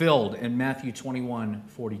 fulfilled in Matthew 21,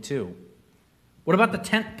 42. What about the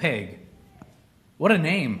tent peg? What a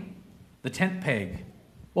name, the tent peg.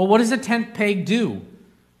 Well, what does a tent peg do?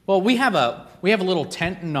 Well, we have a little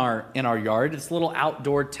tent in our yard. It's a little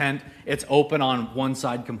outdoor tent. It's open on one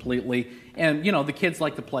side completely. And, you know, the kids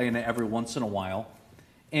like to play in it every once in a while.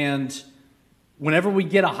 And whenever we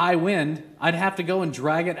get a high wind, I'd have to go and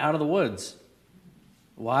drag it out of the woods.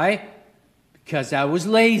 Why? Because I was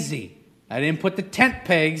lazy. I didn't put the tent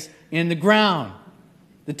pegs in the ground.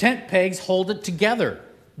 The tent pegs hold it together.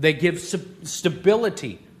 They give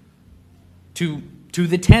stability to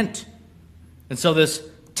the tent. And so this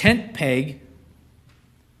tent peg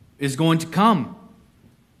is going to come.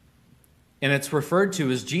 And it's referred to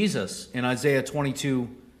as Jesus in Isaiah 22,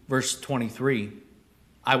 verse 23.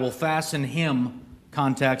 I will fasten him,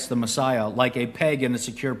 context the Messiah, like a peg in a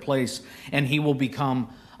secure place, and he will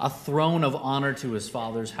become a throne of honor to his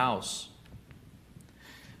Father's house.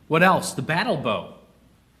 What else? The battle bow.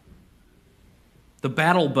 The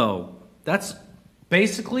battle bow. That's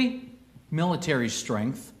basically military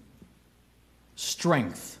strength.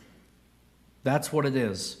 Strength. That's what it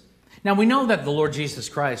is. Now we know that the Lord Jesus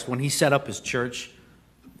Christ, when he set up his church,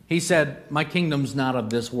 he said, my kingdom's not of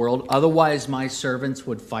this world. Otherwise, my servants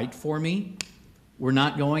would fight for me. We're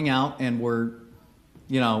not going out and we're,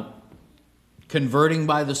 converting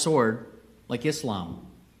by the sword like Islam.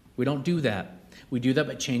 We don't do that. We do that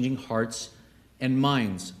by changing hearts and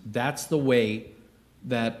minds. That's the way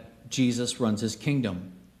that Jesus runs his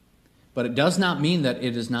kingdom. But it does not mean that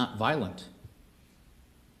it is not violent.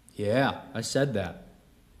 Yeah, I said that.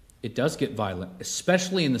 It does get violent,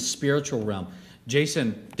 especially in the spiritual realm.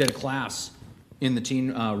 Jason did a class in the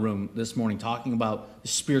teen room this morning talking about the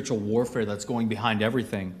spiritual warfare that's going behind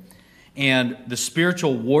everything. And the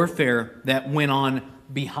spiritual warfare that went on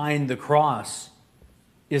behind the cross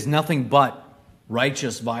is nothing but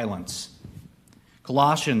righteous violence.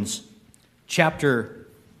 Colossians chapter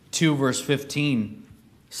 2, verse 15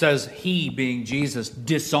 says, he, being Jesus,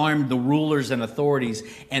 disarmed the rulers and authorities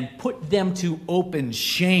and put them to open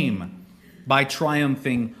shame by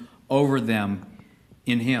triumphing over them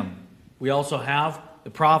in him. We also have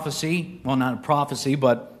the prophecy, well, not a prophecy,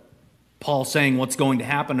 but Paul saying what's going to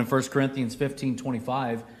happen in 1 Corinthians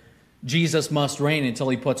 15:25. Jesus must reign until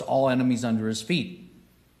he puts all enemies under his feet.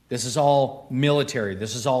 This is all military.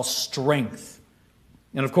 This is all strength.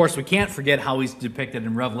 And of course, we can't forget how he's depicted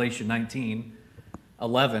in Revelation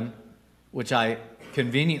 19:11, which I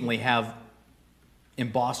conveniently have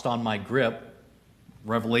embossed on my grip.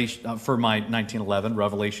 Revelation for my 19:11,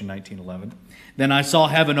 Revelation 19:11. Then I saw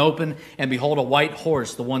heaven open, and behold, a white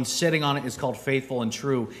horse. The one sitting on it is called Faithful and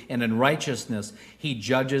True, and in righteousness he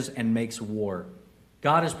judges and makes war.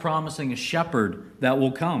 God is promising a shepherd that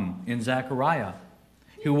will come in Zechariah,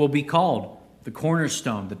 who will be called the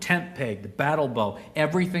cornerstone, the tent peg, the battle bow,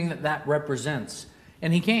 everything that represents.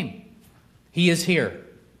 And he came. He is here.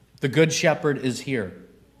 The good shepherd is here.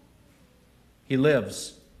 He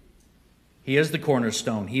lives. He is the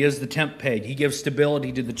cornerstone. He is the tent peg. He gives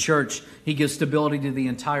stability to the church. He gives stability to the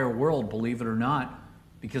entire world, believe it or not,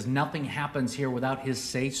 because nothing happens here without his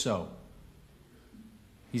say-so.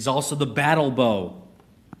 He's also the battle bow.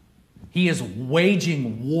 He is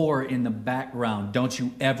waging war in the background. Don't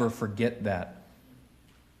you ever forget that.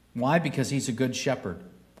 Why? Because he's a good shepherd.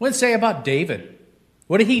 What did it say about David?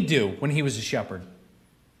 What did he do when he was a shepherd?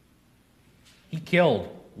 He killed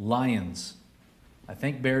lions. I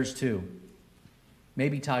think bears too.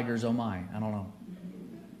 Maybe tigers, oh my, I don't know.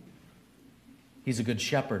 He's a good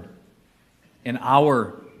shepherd. And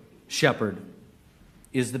our shepherd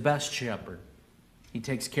is the best shepherd. He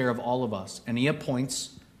takes care of all of us. And he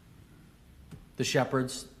appoints the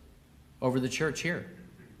shepherds over the church here.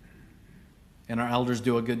 And our elders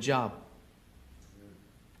do a good job.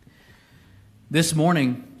 This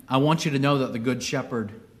morning, I want you to know that the good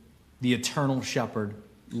shepherd, the eternal shepherd,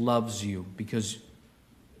 loves you because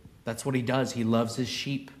that's what he does. He loves his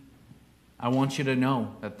sheep. I want you to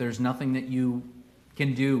know that there's nothing that you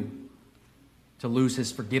can do to lose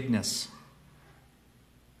his forgiveness.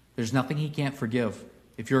 There's nothing he can't forgive.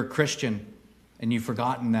 If you're a Christian and you've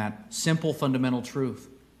forgotten that simple fundamental truth,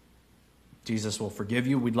 Jesus will forgive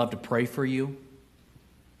you. We'd love to pray for you.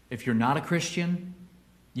 If you're not a Christian,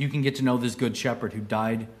 you can get to know this good shepherd who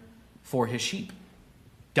died for his sheep,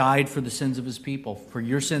 died for the sins of his people, for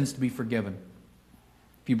your sins to be forgiven.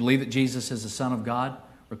 If you believe that Jesus is the Son of God,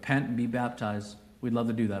 repent and be baptized. We'd love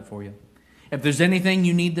to do that for you. If there's anything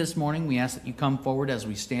you need this morning, we ask that you come forward as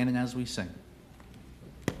we stand and as we sing.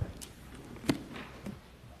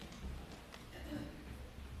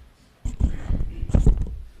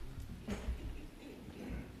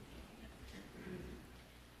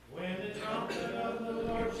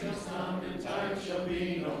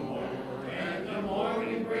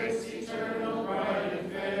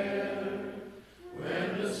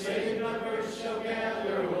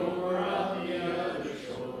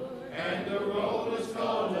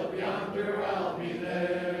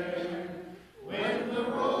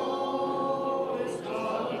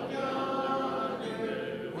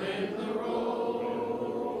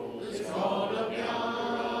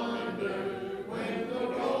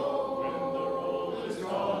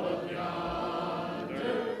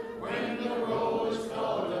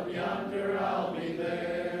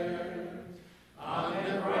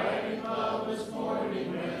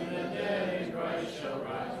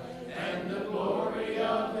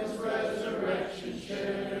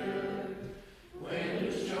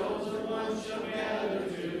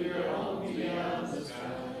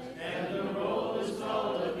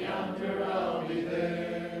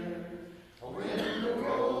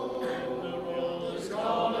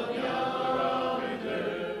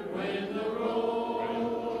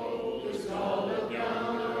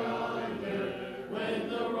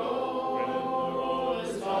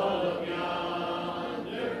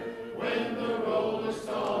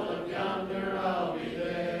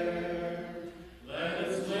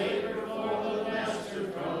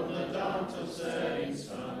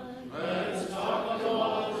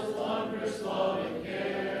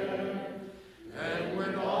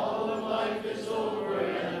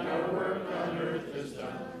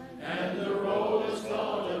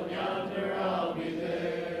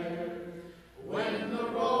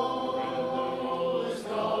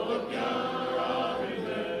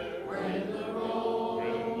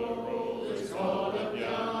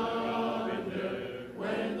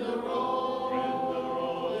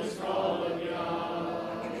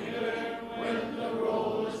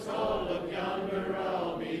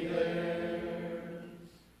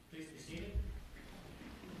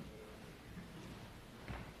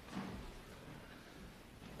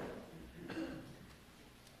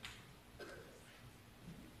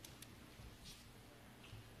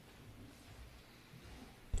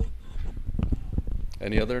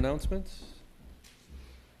 Any other announcements?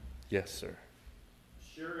 Yes, sir.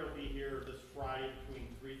 Sherry will be here this Friday between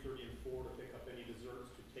 3:30 and 4 to pick up any desserts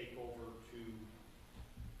to take over to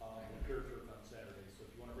the Pure Church on Saturday. So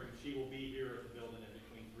if you want to bring, she will be here at the building at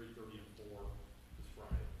between 3:30 and 4 this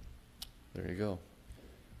Friday. There you go.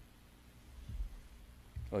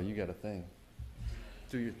 Oh, you got a thing.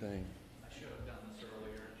 Do your thing. I should have done this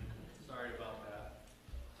earlier. Sorry about that.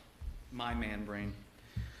 My man brain.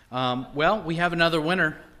 Well, we have another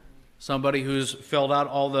winner. Somebody who's filled out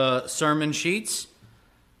all the sermon sheets.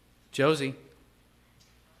 Josie.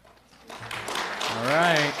 All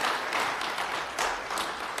right.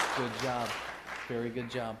 Good job. Very good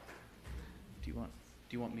job. Do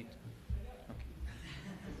you want me to?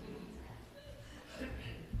 Okay.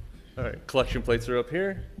 All right, collection plates are up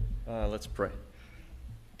here. Let's pray.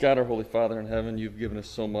 God, our Holy Father in heaven, you've given us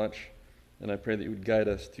so much, and I pray that you would guide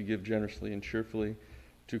us to give generously and cheerfully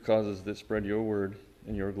to causes that spread your word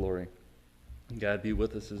and your glory. And God, be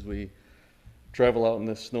with us as we travel out in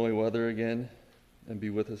this snowy weather again, and be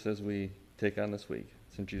with us as we take on this week.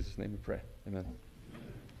 It's in Jesus' name we pray. Amen.